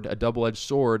sword, a double-edged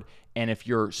sword. And if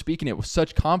you're speaking it with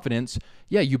such confidence,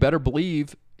 yeah, you better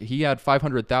believe he had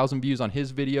 500,000 views on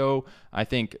his video. I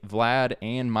think Vlad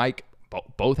and Mike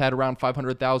both had around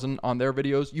 500,000 on their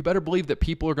videos. You better believe that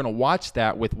people are going to watch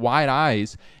that with wide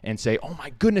eyes and say, oh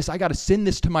my goodness, I got to send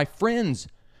this to my friends.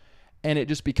 And it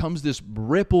just becomes this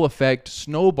ripple effect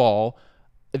snowball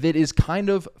that is kind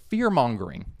of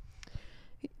fear-mongering.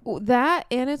 That,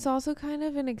 and it's also kind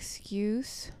of an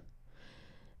excuse.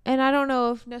 And I don't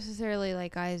know if necessarily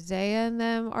like Isaiah and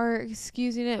them are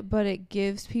excusing it, but it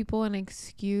gives people an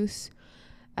excuse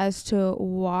as to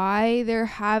why they're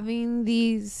having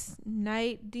these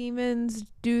night demons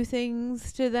do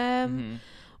things to them, Mm-hmm.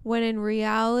 when in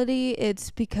reality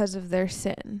it's because of their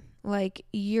sin. Like,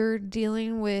 you're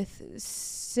dealing with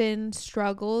sin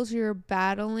struggles, you're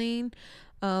battling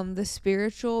the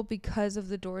spiritual because of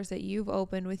the doors that you've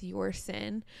opened with your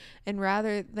sin. And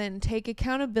rather than take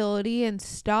accountability and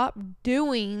stop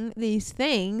doing these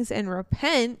things and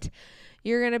repent,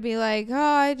 you're going to be like, oh,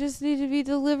 I just need to be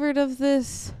delivered of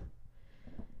this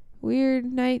weird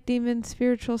night demon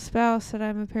spiritual spouse that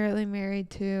I'm apparently married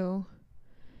to.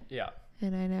 Yeah.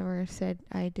 And I never said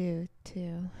I do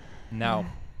too. Now,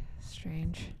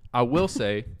 strange. I will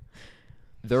say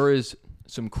there is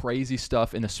some crazy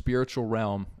stuff in the spiritual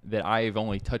realm that I've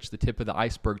only touched the tip of the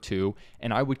iceberg to,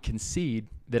 and I would concede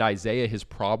that Isaiah has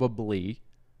probably,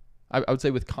 I would say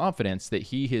with confidence, that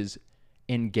he has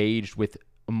engaged with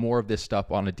more of this stuff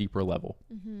on a deeper level.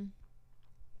 Mm-hmm.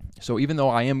 So even though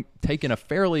I am taking a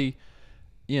fairly,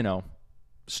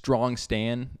 strong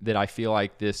stand that I feel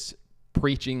like this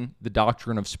preaching the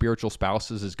doctrine of spiritual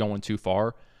spouses is going too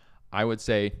far, I would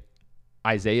say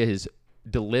Isaiah has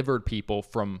delivered people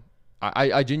from,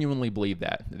 I genuinely believe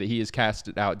that he has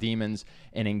casted out demons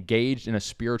and engaged in a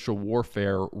spiritual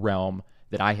warfare realm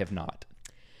that I have not.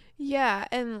 Yeah,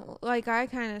 and like I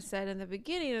kind of said in the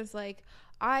beginning, it's like,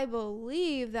 I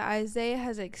believe that Isaiah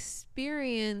has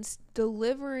experienced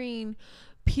delivering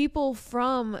people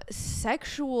from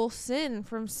sexual sin,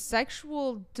 from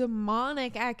sexual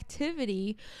demonic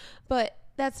activity, but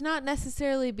that's not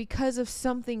necessarily because of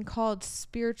something called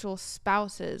spiritual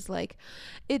spouses. Like,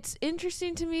 it's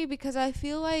interesting to me because I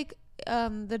feel like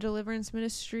the deliverance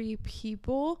ministry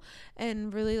people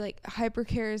and really like hyper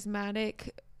charismatic,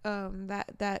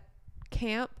 that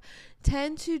camp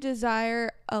tend to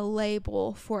desire a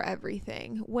label for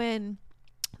everything, when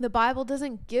the Bible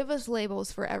doesn't give us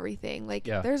labels for everything. Like,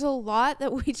 there's a lot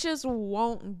that we just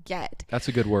won't get. That's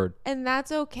a good word. And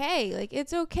that's okay. Like,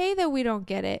 it's okay that we don't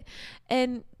get it.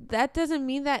 And that doesn't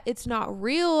mean that it's not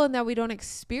real and that we don't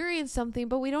experience something,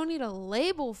 but we don't need a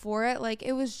label for it. Like,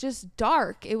 it was just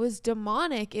dark. It was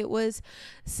demonic. It was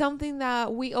something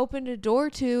that we opened a door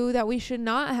to that we should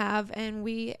not have, and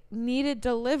we needed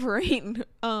delivering.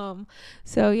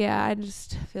 So yeah, I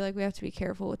just feel like we have to be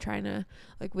careful with trying to,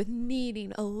 like, with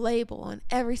needing a label on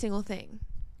every single thing.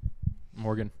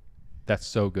 Morgan, that's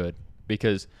so good,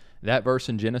 because that verse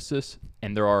in Genesis,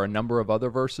 and there are a number of other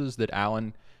verses that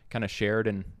Alan kind of shared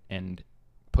and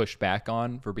pushed back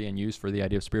on for being used for the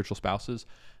idea of spiritual spouses.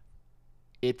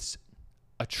 It's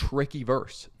a tricky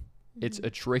verse. Mm-hmm. It's a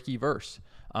tricky verse.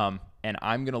 And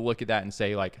I'm going to look at that and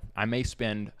say, like, I may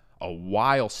spend a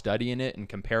while studying it and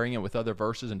comparing it with other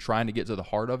verses and trying to get to the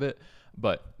heart of it.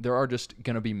 But there are just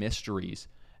going to be mysteries.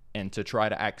 And to try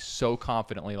to act so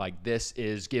confidently like this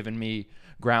is giving me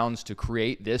grounds to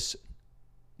create this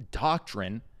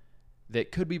doctrine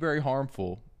that could be very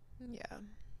harmful. Yeah.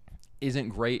 Isn't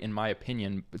great in my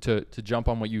opinion. To jump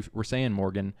on what you were saying,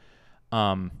 Morgan,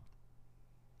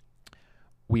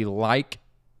 we like,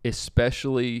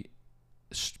 especially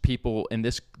people, and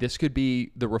this could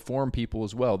be the Reformed people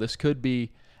as well. This could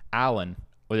be Alan,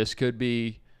 or this could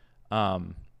be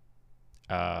who's,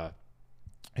 I'm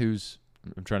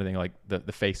trying to think like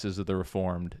the faces of the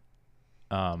Reformed.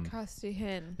 Costi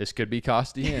Hinn. This could be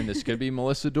Costi Hinn. This could be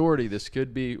Melissa Doherty. This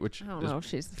could be, which I don't know if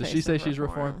she's the does face she say of she's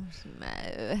Reformed? Reformed?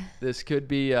 No. This could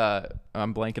be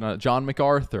I'm blanking on it, John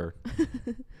MacArthur.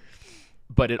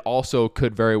 But it also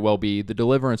could very well be the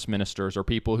deliverance ministers or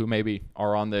people who maybe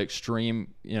are on the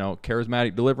extreme,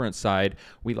 charismatic deliverance side.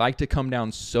 We like to come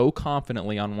down so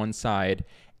confidently on one side,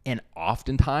 and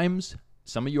oftentimes,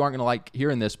 some of you aren't going to like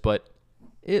hearing this, but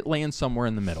it lands somewhere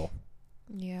in the middle.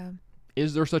 Yeah.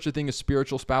 Is there such a thing as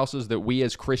spiritual spouses that we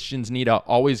as Christians need to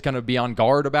always kind of be on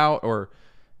guard about, or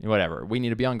whatever we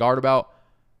need to be on guard about?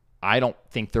 I don't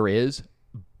think there is.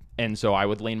 And so I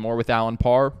would lean more with Alan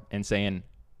Parr and saying,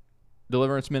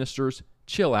 deliverance ministers,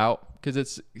 chill out, because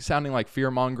it's sounding like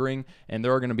fear-mongering, and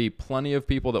there are going to be plenty of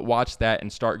people that watch that and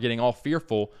start getting all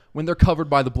fearful when they're covered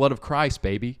by the blood of Christ,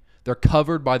 baby. They're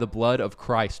covered by the blood of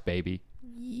Christ, baby.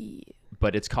 Yeah.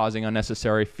 But it's causing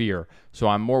unnecessary fear. So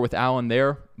I'm more with Alan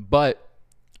there. But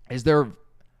is there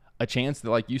a chance that,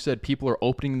 like you said, people are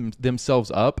opening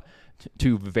themselves up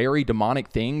to very demonic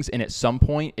things, and at some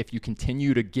point, if you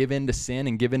continue to give in to sin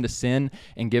and give in to sin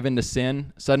and give in to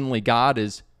sin, suddenly God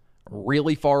is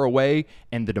really far away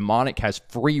and the demonic has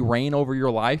free reign over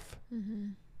your life,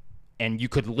 and you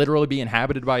could literally be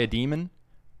inhabited by a demon?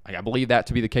 Like, I believe that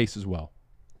to be the case as well.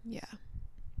 Yeah.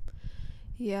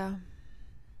 Yeah.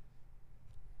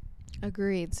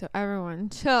 Agreed. So everyone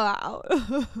chill out.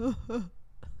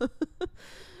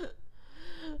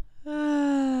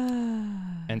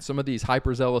 And some of these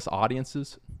hyperzealous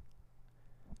audiences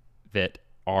that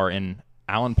are in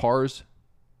Alan Parr's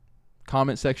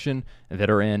comment section, that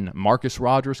are in Marcus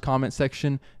Rogers' comment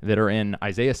section, that are in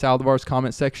Isaiah Saldivar's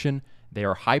comment section, they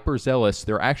are hyperzealous.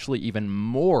 They're actually even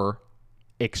more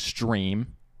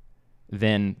extreme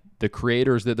than the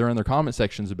creators that they're in their comment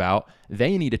sections about.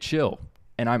 They need to chill.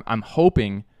 And I'm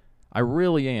hoping, I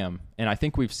really am, and I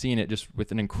think we've seen it just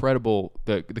with an incredible,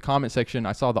 the comment section.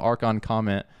 I saw the Archon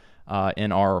comment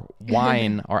in our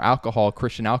wine, our alcohol,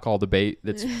 Christian alcohol debate.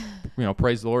 That's,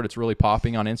 praise the Lord, it's really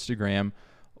popping on Instagram.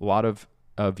 A lot of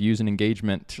views and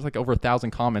engagement. There's like over 1,000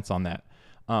 comments on that.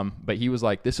 But he was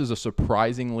like, this is a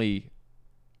surprisingly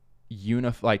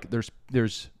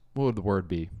there's what would the word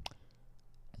be?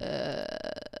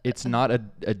 It's not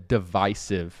a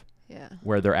divisive,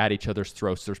 where they're at each other's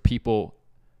throats. There's people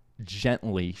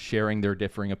gently sharing their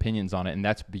differing opinions on it, and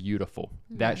that's beautiful.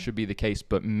 That should be the case.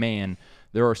 But man,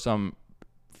 there are some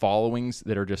followings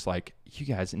that are just like, you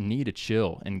guys need to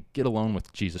chill and get alone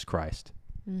with Jesus Christ.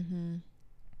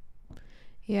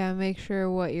 Yeah, make sure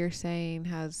what you're saying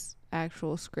has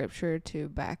actual scripture to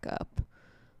back up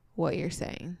what you're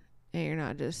saying, and you're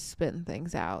not just spitting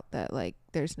things out that, like,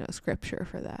 there's no scripture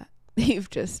for that. You've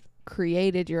just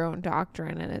created your own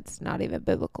doctrine, and it's not even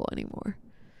biblical anymore.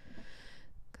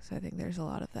 Because I think there's a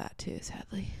lot of that too,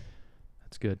 sadly.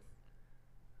 That's good.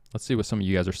 Let's see what some of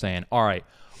you guys are saying. All right,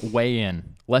 weigh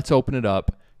in. Let's open it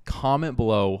up. Comment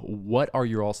below. What are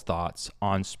your all's thoughts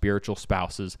on spiritual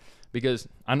spouses? Because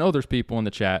I know there's people in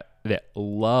the chat that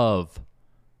love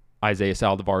Isaiah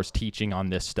Saldivar's teaching on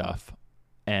this stuff.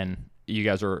 And you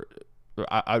guys are,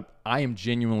 I am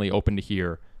genuinely open to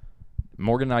hear.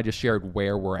 Morgan and I just shared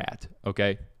where we're at,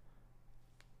 okay?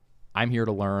 I'm here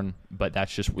to learn, but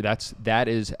that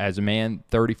is, as a man,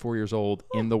 34 years old,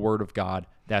 in the Word of God,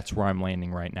 that's where I'm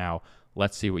landing right now.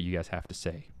 Let's see what you guys have to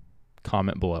say.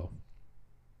 Comment below.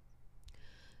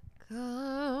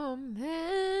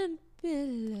 Comment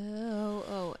below.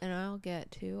 Oh, and I'll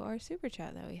get to our super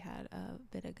chat that we had a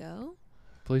bit ago.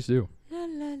 Please do. La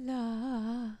la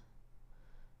la.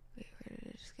 Wait, where did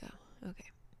it just go? Okay.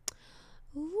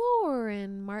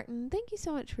 Lauren Martin, thank you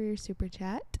so much for your super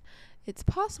chat. It's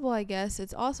possible, I guess.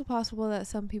 It's also possible that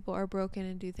some people are broken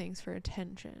and do things for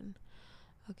attention.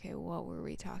 Okay, what were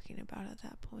we talking about at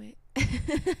that point?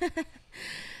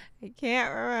 I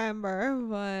can't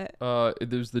remember, but...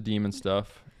 There's the demon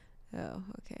stuff. Oh,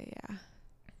 okay, yeah.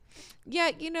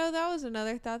 Yeah, that was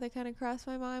another thought that kind of crossed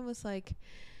my mind, was like,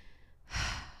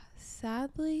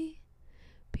 sadly,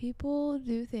 people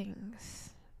do things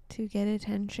to get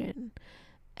attention.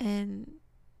 And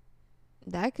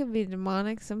That could be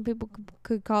demonic. Some people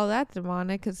could call that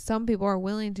demonic because some people are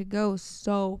willing to go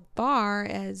so far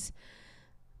as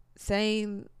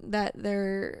saying that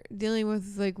they're dealing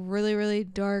with like really, really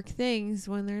dark things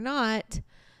when they're not.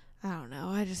 I don't know.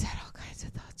 I just had all kinds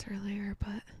of thoughts earlier,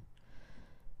 but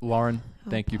Lauren,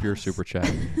 thank you for your pause. super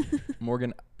chat.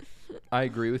 Morgan, I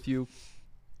agree with you.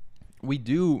 We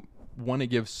do want to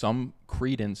give some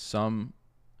credence, some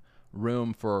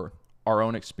room for our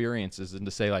own experiences and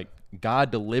to say, like,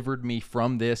 God delivered me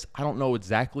from this. I don't know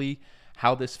exactly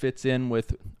how this fits in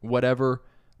with whatever,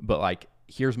 but like,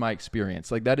 here's my experience.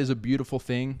 Like, that is a beautiful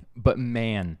thing, but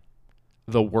man,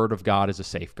 the word of God is a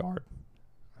safeguard.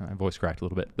 My voice cracked a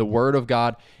little bit. The word of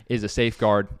God is a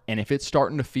safeguard, and if it's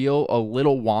starting to feel a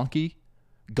little wonky,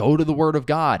 go to the word of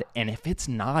God, and if it's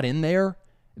not in there,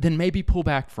 then maybe pull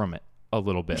back from it a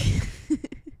little bit.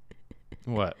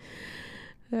 What?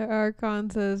 The Archon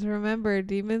says, remember,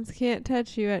 demons can't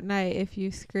touch you at night if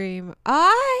you scream,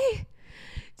 I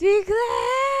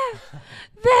declare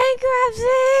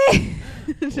bankruptcy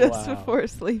just Wow. before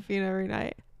sleeping every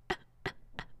night.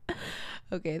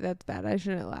 Okay, that's bad. I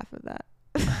shouldn't laugh at that.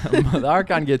 The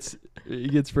Archon gets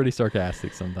pretty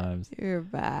sarcastic sometimes. You're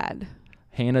bad.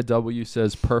 Hannah W.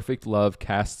 says, perfect love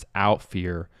casts out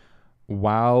fear.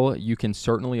 While you can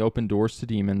certainly open doors to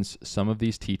demons, some of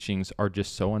these teachings are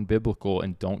just so unbiblical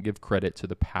and don't give credit to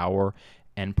the power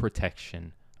and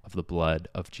protection of the blood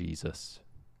of Jesus.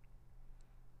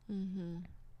 Mm-hmm.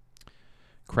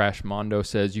 Crash Mondo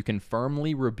says, you can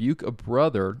firmly rebuke a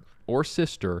brother or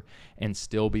sister and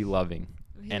still be loving.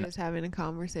 He And- was having a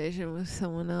conversation with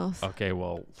someone else. Okay,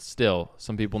 well, still,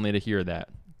 some people need to hear that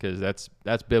because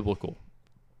that's biblical.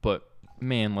 But,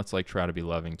 man, let's, like, try to be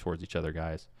loving towards each other,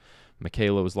 guys.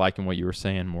 Michaela was liking what you were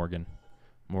saying, Morgan.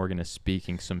 Morgan is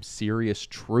speaking some serious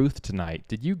truth tonight.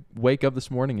 Did you wake up this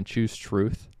morning and choose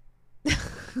truth?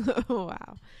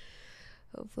 Wow.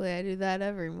 Hopefully I do that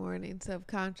every morning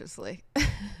subconsciously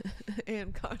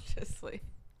and consciously.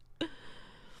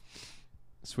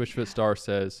 Switchfoot Star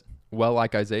says, well,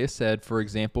 like Isaiah said, for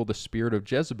example, the spirit of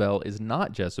Jezebel is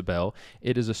not Jezebel.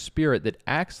 It is a spirit that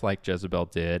acts like Jezebel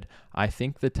did. I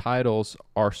think the titles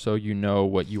are so you know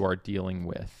what you are dealing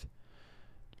with.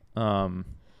 I'm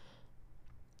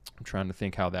trying to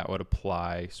think how that would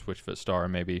apply. Switchfoot Star,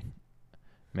 maybe.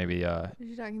 Are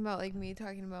you talking about like me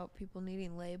talking about people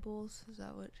needing labels? Is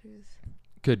that what she was?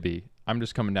 Could be. I'm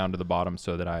just coming down to the bottom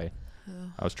so that I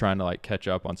was trying to like catch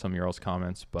up on some of your all's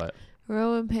comments, but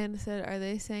Rowan Panda said, are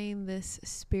they saying this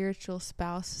spiritual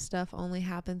spouse stuff only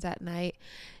happens at night?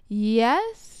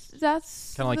 Yes,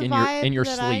 that's Kind of like the in your- vibe in your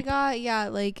that I sleep. got. Yeah,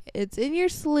 like it's in your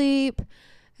sleep,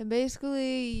 and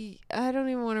basically, I don't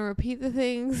even want to repeat the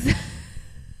things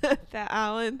that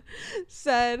Alan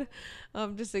said.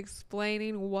 Just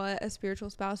explaining what a spiritual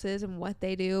spouse is and what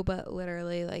they do, but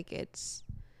literally, like it's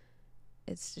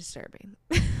disturbing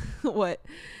what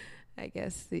I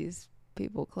guess these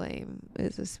people claim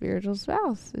is a spiritual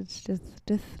spouse. It's just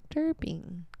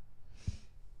disturbing.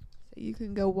 So you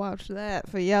can go watch that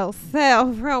for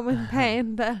yourself, Roman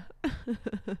Panda.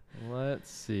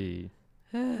 let's see.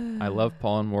 I love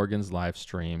Paul and Morgan's live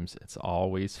streams. It's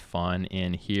always fun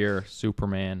in here.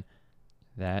 Superman.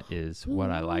 That is what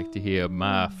I like to hear.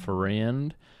 My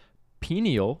friend.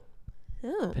 Peniel.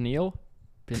 Oh. Peniel?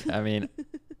 I mean,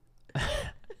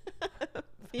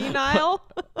 Penile?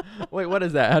 wait, what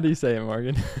is that? How do you say it,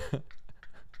 Morgan?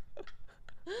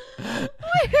 Where?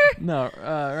 No,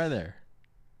 right there.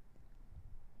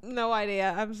 No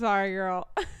idea. I'm sorry, girl.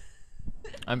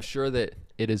 I'm sure that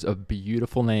it is a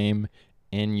beautiful name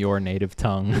in your native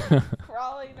tongue.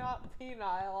 Probably not penile,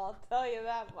 I'll tell you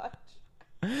that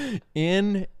much.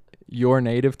 In your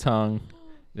native tongue,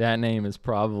 that name is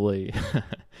probably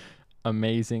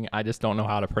amazing. I just don't know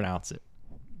how to pronounce it.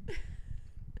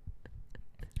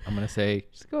 I'm going to say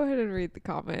Just go ahead and read the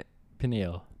comment.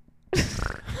 Peniel.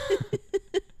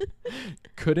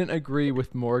 Couldn't agree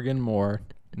with Morgan more.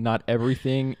 Not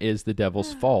everything is the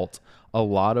devil's fault. A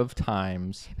lot of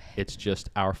times it's just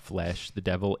our flesh. The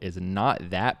devil is not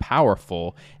that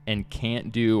powerful and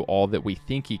can't do all that we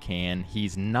think he can.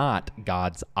 He's not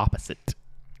God's opposite.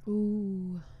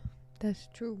 Ooh, that's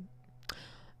true.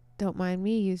 Don't mind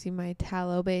me using my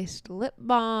tallow-based lip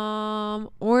balm.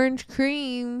 Orange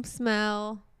cream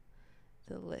smell.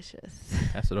 Delicious.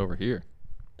 Pass it over here.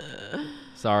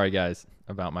 Sorry, guys,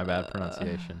 about my bad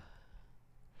pronunciation.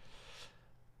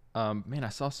 Man, I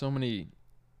saw so many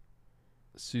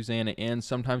Susanna in.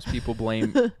 Sometimes people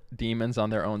blame demons on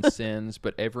their own sins,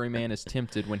 but every man is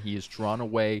tempted when he is drawn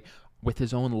away with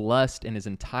his own lust and is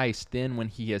enticed. Then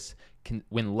when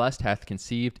when lust hath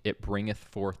conceived, it bringeth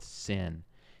forth sin.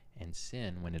 and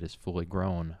sin, when it is fully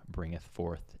grown, bringeth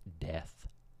forth death.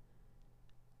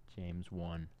 James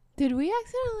 1. Did we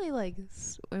accidentally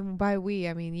and by we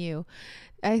I mean you,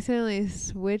 accidentally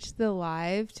switch the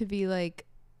live to be like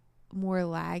more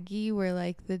laggy, where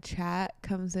like the chat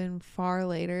comes in far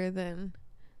later than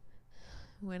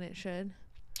when it should?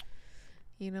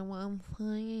 You know what I'm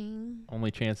saying?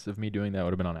 Only chance of me doing that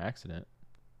would have been on accident.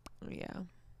 Yeah.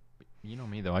 You know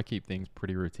me, though. I keep things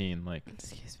pretty routine. Like,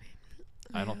 Excuse me.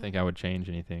 I don't think I would change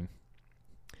anything.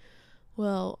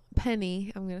 Well,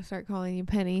 Penny, I'm going to start calling you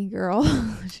Penny, girl.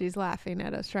 She's laughing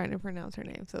at us trying to pronounce her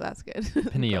name, so that's good.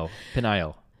 Peniel.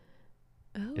 Peniel.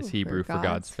 Oh, It's Hebrew for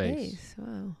God's face.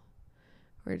 Wow.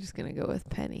 We're just going to go with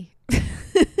Penny. All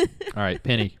right,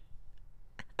 Penny.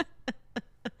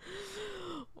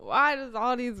 Why does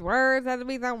all these words have to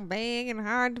be so big and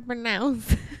hard to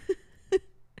pronounce?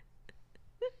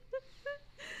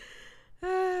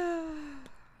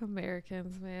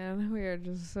 Americans, man. We are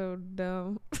just so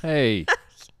dumb. Hey.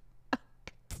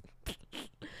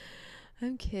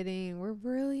 I'm kidding. We're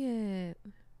brilliant.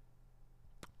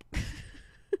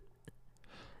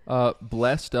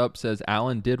 Blessed Up says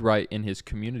Alan did write in his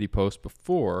community post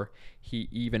before he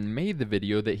even made the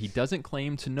video that he doesn't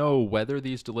claim to know whether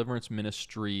these deliverance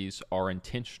ministries are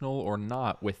intentional or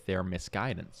not with their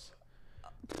misguidance.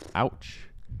 Ouch.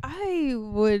 I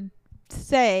would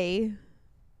say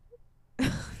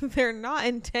they're not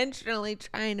intentionally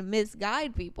trying to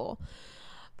misguide people.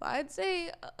 But I'd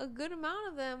say a good amount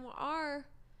of them are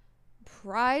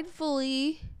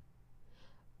pridefully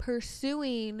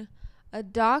pursuing a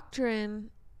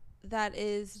doctrine that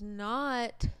is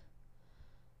not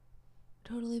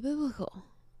totally biblical.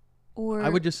 Or I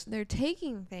would just, they're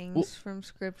taking things from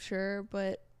scripture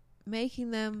but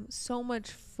making them so much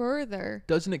further.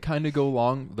 doesn't it kind of go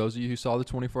along, those of you who saw the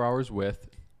 24 Hours With,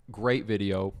 great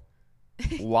video,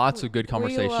 lots of good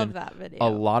conversation, We love that video. a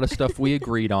lot of stuff we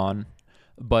agreed on,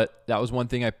 but that was one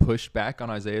thing I pushed back on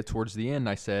Isaiah towards the end.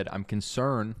 I said, I'm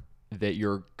concerned that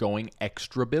you're going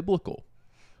extra biblical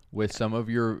with some of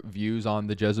your views on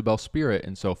the Jezebel spirit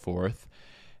and so forth.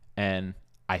 And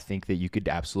I think that you could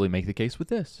absolutely make the case with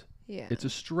this. Yeah. It's a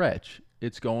stretch.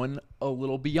 It's going a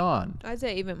little beyond. I'd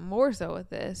say even more so with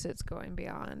this, it's going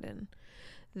beyond. And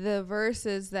the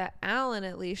verses that Alan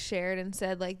at least shared and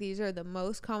said, like, these are the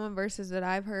most common verses that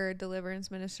I've heard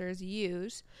deliverance ministers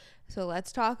use. So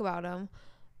let's talk about them.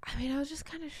 I mean, I was just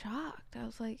kind of shocked. I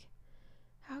was like,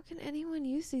 how can anyone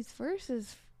use these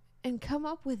verses and come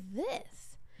up with this?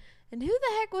 And who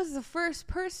the heck was the first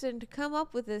person to come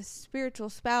up with this spiritual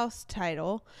spouse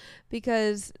title?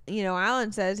 Because, you know,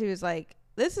 Alan says, he was like,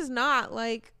 this is not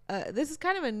like, this is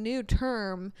kind of a new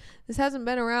term. This hasn't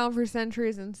been around for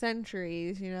centuries and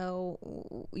centuries. You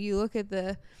know, you look at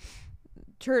the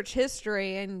church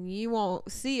history and you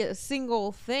won't see a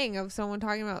single thing of someone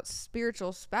talking about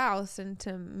spiritual spouse. And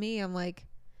to me, I'm like,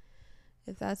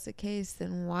 if that's the case,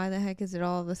 then why the heck is it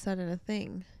all of a sudden a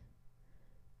thing?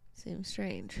 Seems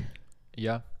strange.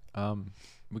 Yeah.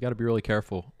 We got to be really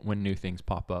careful when new things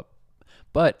pop up.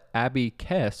 But Abby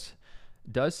Kess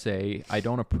does say, I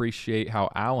don't appreciate how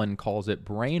Alan calls it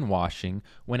brainwashing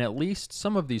when at least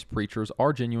some of these preachers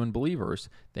are genuine believers.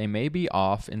 They may be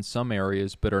off in some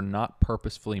areas, but are not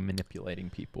purposefully manipulating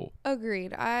people.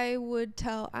 Agreed. I would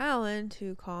tell Alan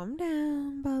to calm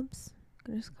down, bubs.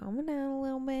 Just calm it down a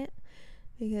little bit.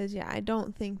 Because, yeah, I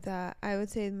don't think that, I would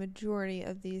say the majority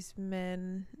of these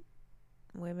men,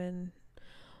 women,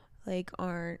 like,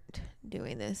 aren't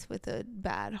doing this with a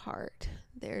bad heart.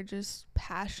 They're just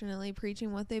passionately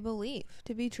preaching what they believe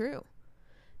to be true.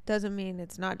 Doesn't mean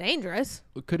it's not dangerous.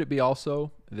 Could it be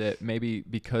also that maybe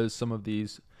because some of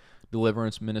these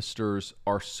deliverance ministers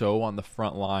are so on the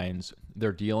front lines,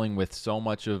 they're dealing with so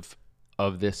much of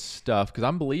this stuff? Because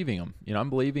I'm believing them. You know, I'm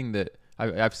believing that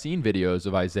I've seen videos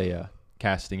of Isaiah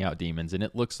casting out demons, and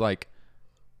it looks like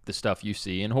the stuff you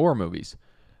see in horror movies.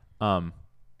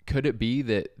 Could it be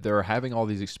that they're having all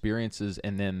these experiences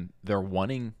and then they're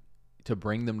wanting to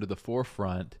bring them to the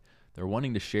forefront? They're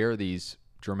wanting to share these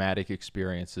dramatic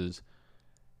experiences,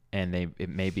 and it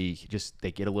may be just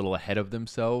they get a little ahead of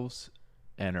themselves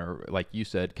and are, like you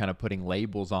said, kind of putting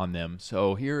labels on them.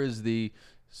 So here is the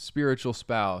spiritual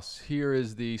spouse. Here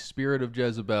is the spirit of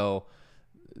Jezebel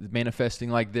manifesting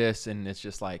like this. And it's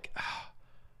just like,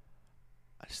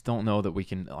 I just don't know that we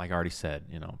can, like I already said,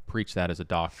 you know, preach that as a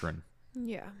doctrine.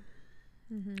 Yeah.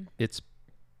 Mm-hmm. It's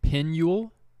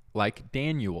Pinuel, like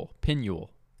Daniel. Pinuel.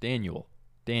 Daniel.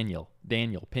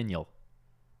 Pinuel.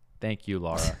 Thank you,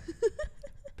 Laura.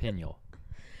 Pinuel.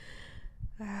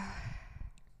 Great.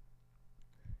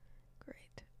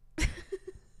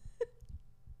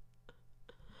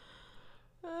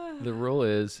 The rule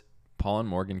is Paul and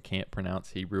Morgan can't pronounce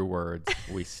Hebrew words.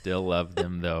 We still love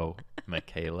them, though.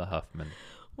 Michaela Huffman.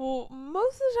 Well,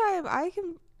 most of the time I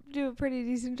can do a pretty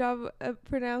decent job of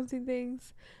pronouncing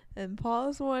things. And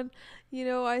Paul's one, you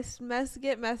know, I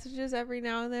get messages every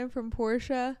now and then from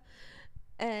Portia.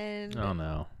 And Oh,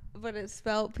 no. but it's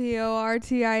spelled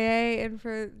Portia. And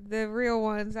for the real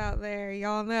ones out there,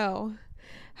 y'all know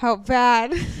how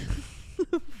bad.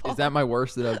 Is that my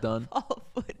worst that I've done? Paul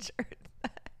butchered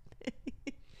that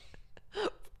name.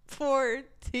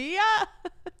 Portia?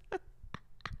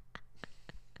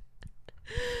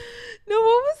 No,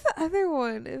 what was the other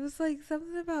one? It was like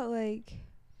something about like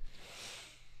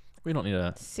We don't need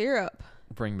to syrup.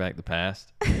 bring back the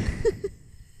past.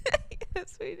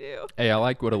 Yes, we do. Hey, I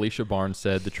like what Alicia Barnes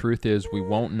said. The truth is we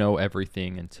won't know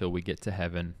everything until we get to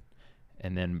heaven.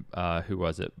 And then, who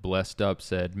was it? Blessed Up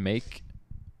said, make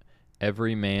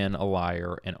every man a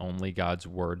liar and only God's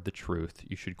word the truth.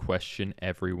 You should question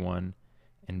everyone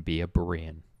and be a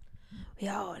Berean. We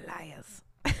all liars.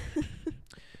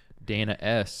 Dana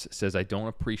S. says, I don't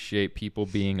appreciate people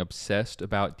being obsessed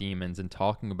about demons and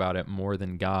talking about it more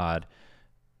than God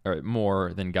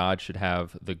should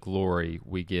have the glory.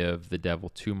 We give the devil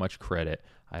too much credit.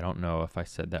 I don't know if I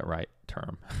said that right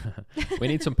term. We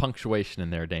need some punctuation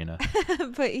in there, Dana.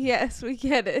 But yes, we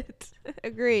get it.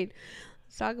 Agreed.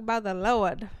 Let's talk about the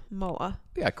Lord more.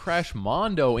 We got Crash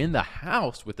Mondo in the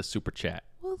house with the super chat.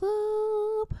 What's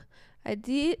up? I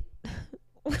did.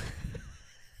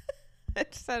 I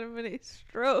just had a mini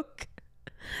stroke.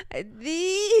 I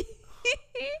did.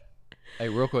 Hey,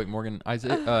 real quick, Morgan.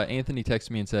 Anthony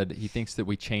texted me and said he thinks that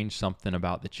we changed something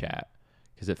about the chat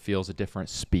because it feels a different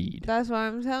speed. That's why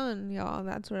I'm telling y'all.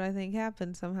 That's what I think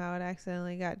happened. Somehow it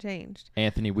accidentally got changed.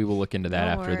 Anthony, we will look into that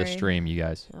Don't after the worry. stream, you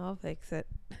guys. I'll fix it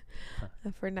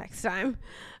for next time.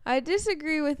 I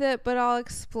disagree with it, but I'll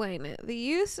explain it. The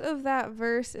use of that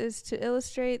verse is to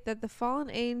illustrate that the fallen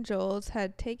angels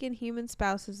had taken human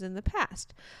spouses in the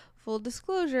past. Full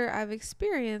disclosure, I've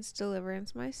experienced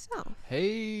deliverance myself.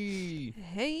 Hey,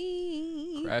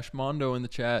 Hey. Crash Mondo in the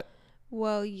chat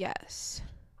Well, yes.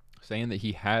 saying that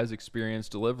he has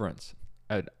experienced deliverance.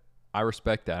 I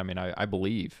respect that. I mean, I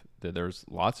believe that there's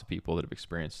lots of people that have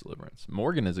experienced deliverance.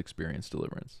 Morgan has experienced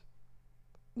deliverance.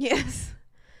 Yes,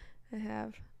 I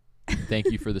have. Thank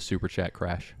you for the super chat,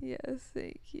 Crash. Yes,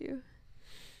 thank you.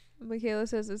 Michaela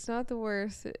says it's not the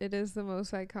worst. It is the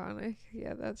most iconic.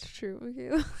 Yeah, that's true,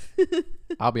 Michaela.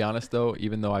 I'll be honest, though,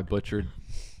 even though I butchered,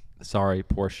 sorry,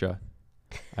 Portia,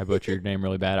 I butchered your name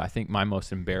really bad. I think my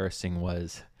most embarrassing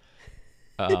was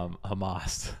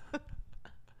Hamas.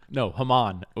 No,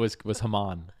 Haman. It was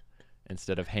Haman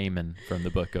instead of Haman from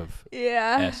the book of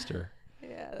Esther.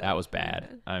 Yeah, That was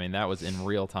bad. I mean, that was in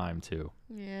real time, too.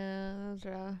 Yeah, that was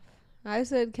rough. I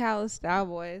said Callous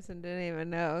Cowboys and didn't even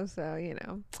know, so, you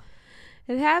know.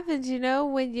 It happens, you know,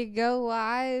 when you go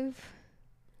live.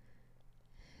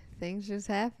 Things just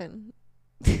happen.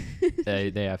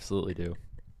 They absolutely do.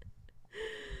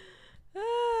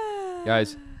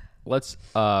 Guys, let's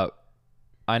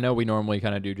I know we normally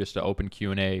kind of do just an open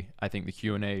Q&A. I think the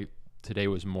Q&A today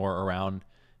was more around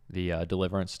the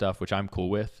deliverance stuff, which I'm cool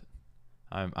with.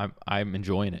 I'm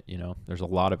enjoying it, you know. There's a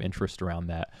lot of interest around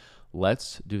that.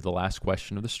 Let's do the last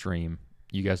question of the stream.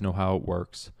 You guys know how it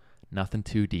works. Nothing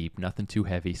too deep, nothing too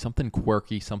heavy, something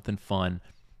quirky, something fun.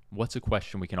 What's a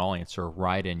question we can all answer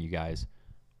right in, you guys?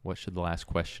 What should the last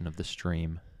question of the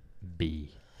stream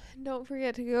be? Don't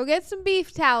forget to go get some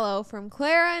beef tallow from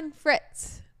Clara and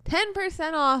Fritz.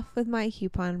 10% off with my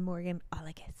coupon, Morgan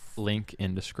Oligus. Link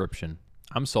in description.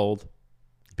 I'm sold.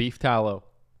 Beef tallow.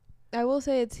 I will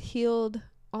say it's healed,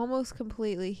 almost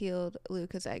completely healed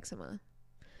Luca's eczema.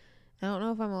 I don't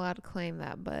know if I'm allowed to claim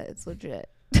that, but it's legit.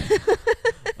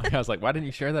 I was like, why didn't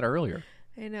you share that earlier?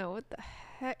 I know, what the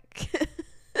heck?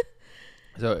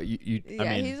 So Yeah, I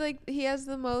mean, he's like, he has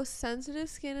the most sensitive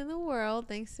skin in the world,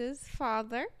 thanks to his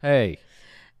father. hey,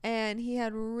 And he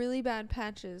had really bad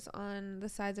patches on the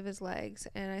sides of his legs.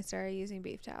 And I started using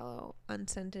beef tallow,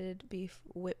 unscented beef,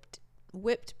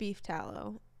 whipped beef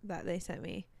tallow that they sent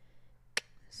me.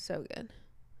 So good.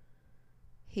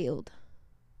 Healed.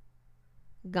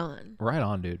 Gone. right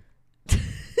on, dude.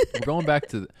 We're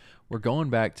going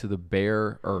back to the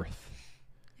bare earth.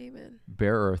 Amen.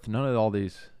 Bare earth. None of all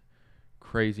these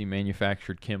crazy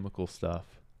manufactured chemical stuff.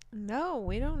 No,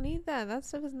 we don't need that. That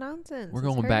stuff is nonsense. We're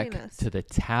It's going back hurting us. to the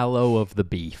tallow of the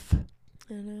beef.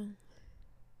 I know.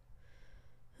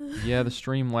 Yeah, the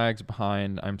stream lags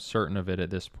behind. I'm certain of it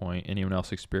at this point. Anyone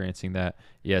else experiencing that?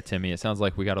 Yeah, Timmy, it sounds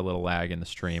like we got a little lag in the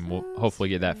stream. We'll hopefully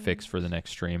get that fixed for the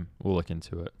next stream. We'll look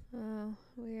into it. Oh,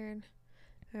 weird.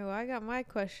 Oh, well, I got my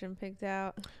question picked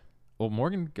out. Well,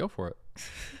 Morgan, go for it.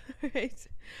 Right.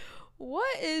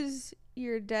 What is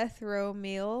your death row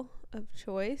meal of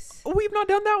choice? We've not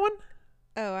done that one.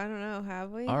 Oh, I don't know.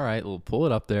 Have we? All right, we'll pull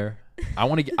it up there. I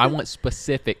want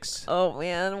specifics. Oh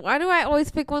man, why do I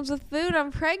always pick ones with food?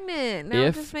 I'm pregnant. Now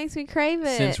it just makes me crave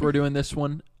it. Since we're doing this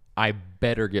one, I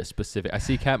better get specific. I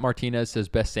see Kat Martinez says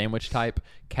best sandwich type.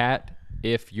 Kat,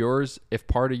 if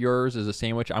part of yours is a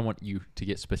sandwich, I want you to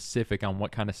get specific on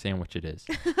what kind of sandwich it is.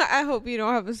 I hope you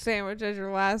don't have a sandwich as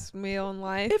your last meal in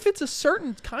life. If it's a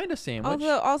certain kind of sandwich.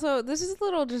 Also, this is a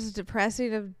little just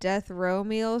depressing of death row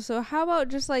meals. So how about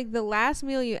just like the last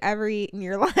meal you ever eat in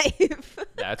your life?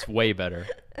 That's way better.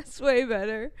 That's way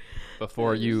better.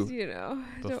 Before you,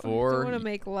 don't want to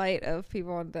make light of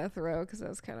people on death row because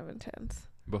that's kind of intense.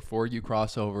 Before you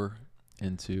cross over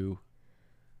into.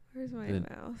 Where's my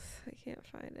mouse? I can't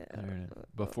find it.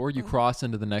 Before you cross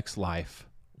into the next life,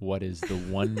 what is the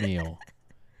one meal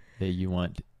that you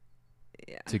want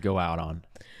to go out on?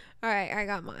 All right, I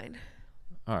got mine.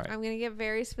 All right. I'm going to get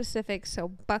very specific, so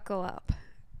buckle up,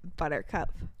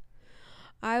 Buttercup.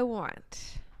 I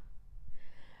want...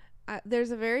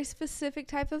 there's a very specific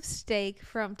type of steak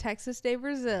from Texas de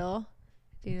Brazil.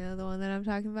 Do you know the one that I'm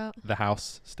talking about? The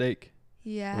house steak?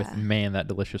 Yeah. With, that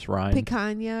delicious rind.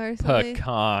 Picanha or something.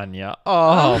 Picanha.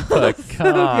 Oh,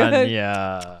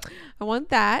 picanha. So I want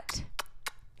that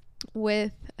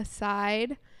with a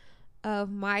side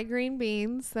of my green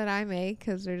beans that I make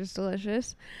because they're just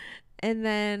delicious. And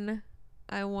then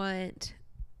I want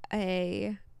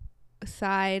a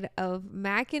side of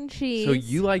mac and cheese. So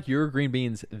you like your green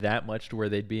beans that much to where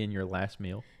they'd be in your last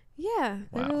meal? Yeah,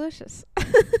 they're delicious.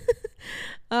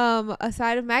 A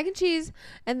side of mac and cheese,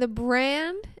 and the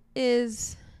brand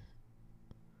is...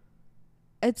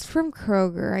 It's from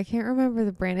Kroger. I can't remember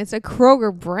the brand. It's a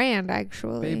Kroger brand,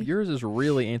 actually. Babe, yours is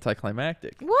really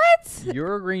anticlimactic. What?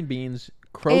 Your green beans,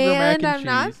 Kroger mac and cheese. And I'm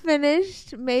not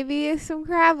finished. Maybe some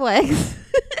crab legs.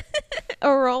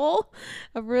 A roll.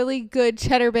 A really good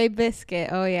Cheddar Bay biscuit.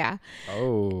 Oh, yeah.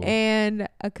 Oh. And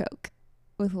a Coke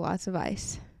with lots of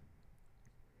ice.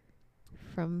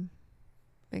 From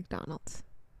McDonald's.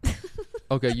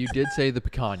 Okay, you did say the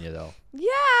picanha, though. Yeah.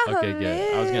 Okay,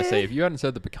 good. I was going to say, if you hadn't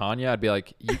said the picanha, I'd be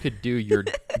like, you could do your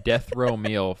death row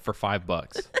meal for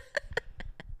 $5.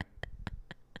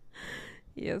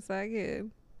 Yes, I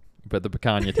could. But the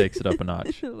picanha takes it up a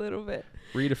notch. A little bit.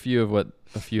 Read a few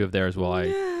of theirs while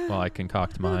I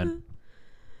concoct mine.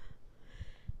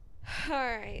 All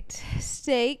right.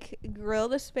 Steak,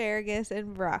 grilled asparagus,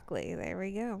 and broccoli. There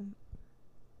we go.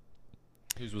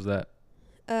 Whose was that?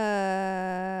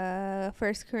 1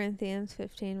 Corinthians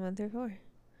 15:1-4.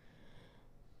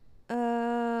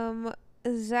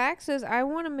 Zach says, I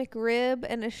want a McRib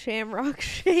and a Shamrock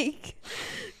Shake.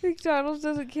 McDonald's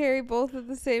doesn't carry both at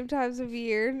the same times of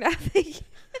year. Nothing.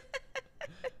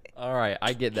 All right,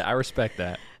 I get that. I respect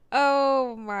that.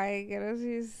 Oh my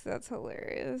goodness, that's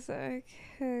hilarious.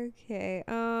 Okay.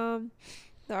 The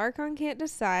Archon can't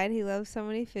decide. He loves so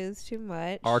many foods too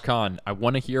much. Archon, I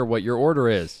want to hear what your order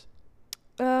is.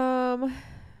 Oh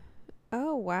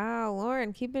wow,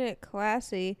 Lauren, keeping it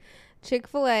classy.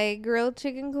 Chick-fil-A, grilled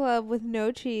chicken club with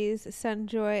no cheese,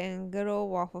 Sunjoy, and good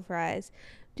old waffle fries.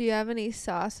 Do you have any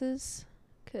sauces?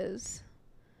 Because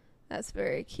that's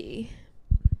very key.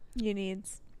 You need...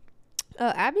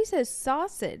 Abby says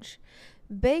sausage,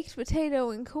 baked potato,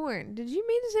 and corn. Did you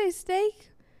mean to say steak?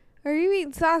 Or are you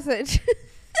eating sausage?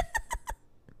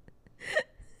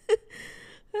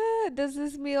 Does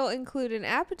this meal include an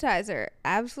appetizer?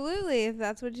 Absolutely, if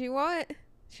that's what you want.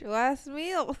 It's your last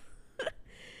meal.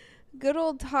 Good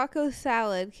old taco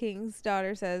salad, King's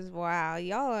daughter says. Wow,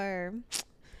 y'all are...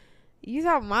 You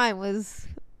thought mine was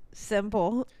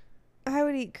simple. I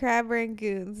would eat crab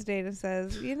rangoons, Dana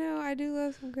says. You know, I do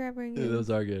love some crab rangoons. Dude, those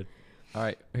are good. All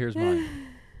right, here's mine.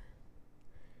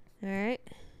 All right.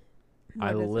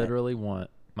 I literally want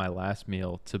my last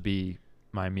meal to be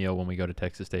my meal when we go to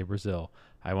Texas de Brazil.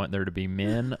 I want there to be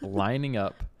men lining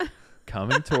up,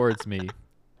 coming towards me,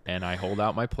 and I hold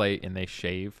out my plate and they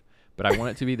shave. But I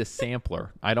want it to be the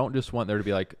sampler. I don't just want there to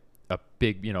be like a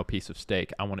big, piece of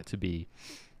steak. I want to be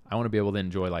able to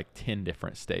enjoy like 10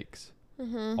 different steaks,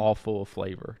 all full of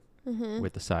flavor,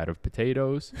 with the side of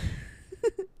potatoes.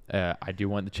 I do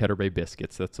want the Cheddar Bay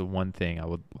biscuits. That's the one thing I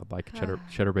would like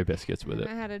Cheddar Bay biscuits with it.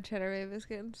 I had a Cheddar Bay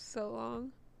biscuit in so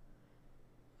long.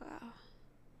 Wow.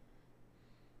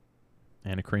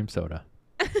 And a cream soda.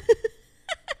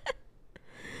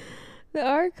 The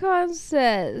Archon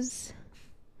says,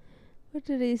 what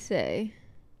did he say?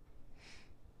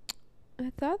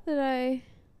 I thought that I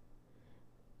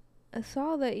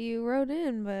saw that you wrote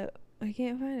in, but I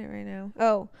can't find it right now.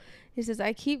 Oh, he says,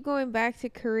 I keep going back to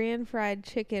Korean fried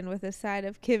chicken with a side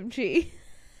of kimchi.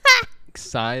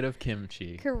 Side of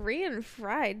kimchi. Korean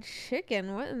fried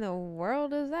chicken? What in the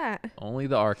world is that? Only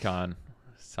the Archon.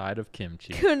 Side of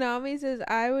kimchi. Konami says,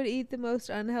 I would eat the most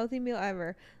unhealthy meal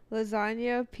ever.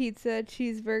 Lasagna, pizza,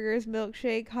 cheeseburgers,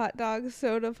 milkshake, hot dogs,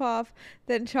 soda pop,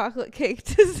 then chocolate cake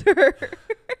dessert.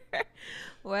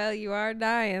 Well, you are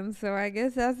dying, so I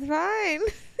guess that's fine.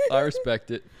 I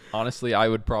respect it. Honestly, I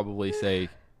would probably say,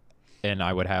 and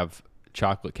I would have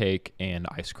chocolate cake and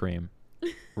ice cream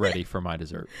ready for my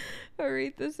dessert.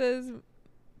 Aretha says,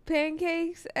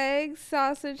 pancakes, eggs,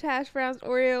 sausage, hash browns,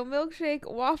 Oreo,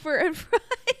 milkshake, wafer, and fries.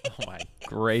 Oh my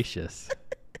gracious.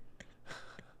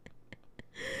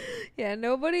 Yeah,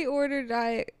 nobody ordered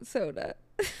diet soda.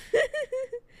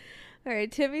 All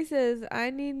right, Timmy says, I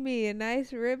need me a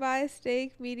nice ribeye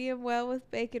steak, medium well with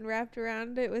bacon wrapped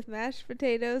around it with mashed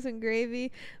potatoes and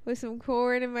gravy with some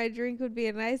corn, and my drink would be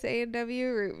a nice A&W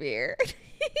root beer.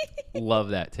 Love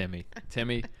that, Timmy.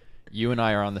 Timmy, you and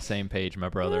I are on the same page, my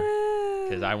brother,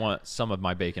 because I want some of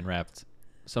my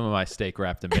steak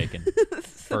wrapped in bacon.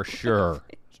 For sure.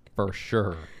 For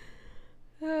sure.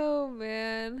 Oh,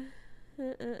 man.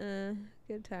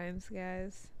 Good times,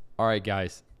 guys. All right,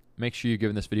 guys. Make sure you're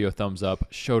giving this video a thumbs up.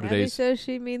 Show Abby today's... says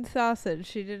she means sausage.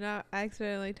 She did not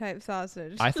accidentally type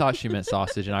sausage. I thought she meant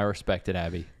sausage, and I respect it,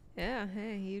 Abby. Yeah,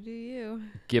 hey, you do you.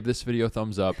 Give this video a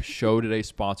thumbs up. Show today's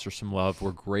sponsor some love.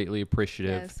 We're greatly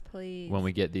appreciative Yes, please. when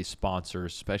we get these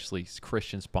sponsors, especially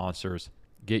Christian sponsors.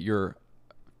 Get your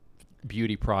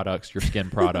beauty products, your skin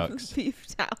products. Beef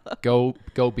tallow.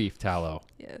 Go beef tallow.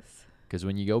 Yes. Because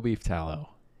when you go beef tallow,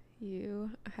 You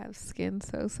have skin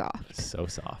so soft. so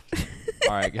soft.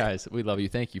 All right, guys, we love you.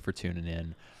 Thank you for tuning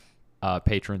in.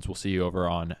 Patrons, we'll see you over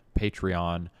on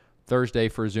Patreon Thursday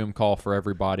for a Zoom call for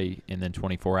everybody, and then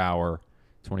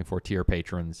 24-tier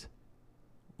patrons.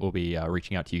 We'll be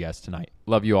reaching out to you guys tonight.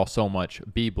 Love you all so much.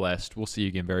 Be blessed. We'll see you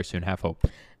again very soon. Have hope.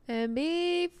 And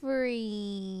be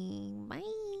free. Bye.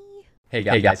 Hey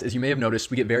guys, as you may have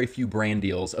noticed, we get very few brand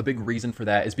deals. A big reason for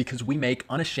that is because we make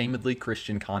unashamedly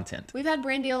Christian content. We've had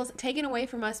brand deals taken away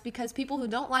from us because people who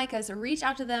don't like us reach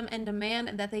out to them and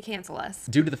demand that they cancel us.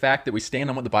 Due to the fact that we stand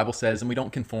on what the Bible says and we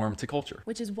don't conform to culture.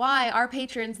 Which is why our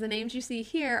patrons, the names you see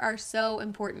here, are so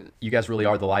important. You guys really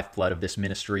are the lifeblood of this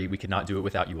ministry. We could not do it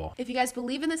without you all. If you guys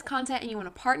believe in this content and you want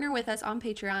to partner with us on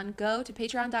Patreon, go to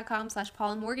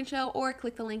patreon.com/PaulandMorganShow or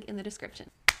click the link in the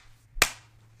description.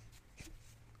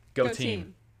 Go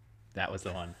team. That was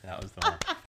the one.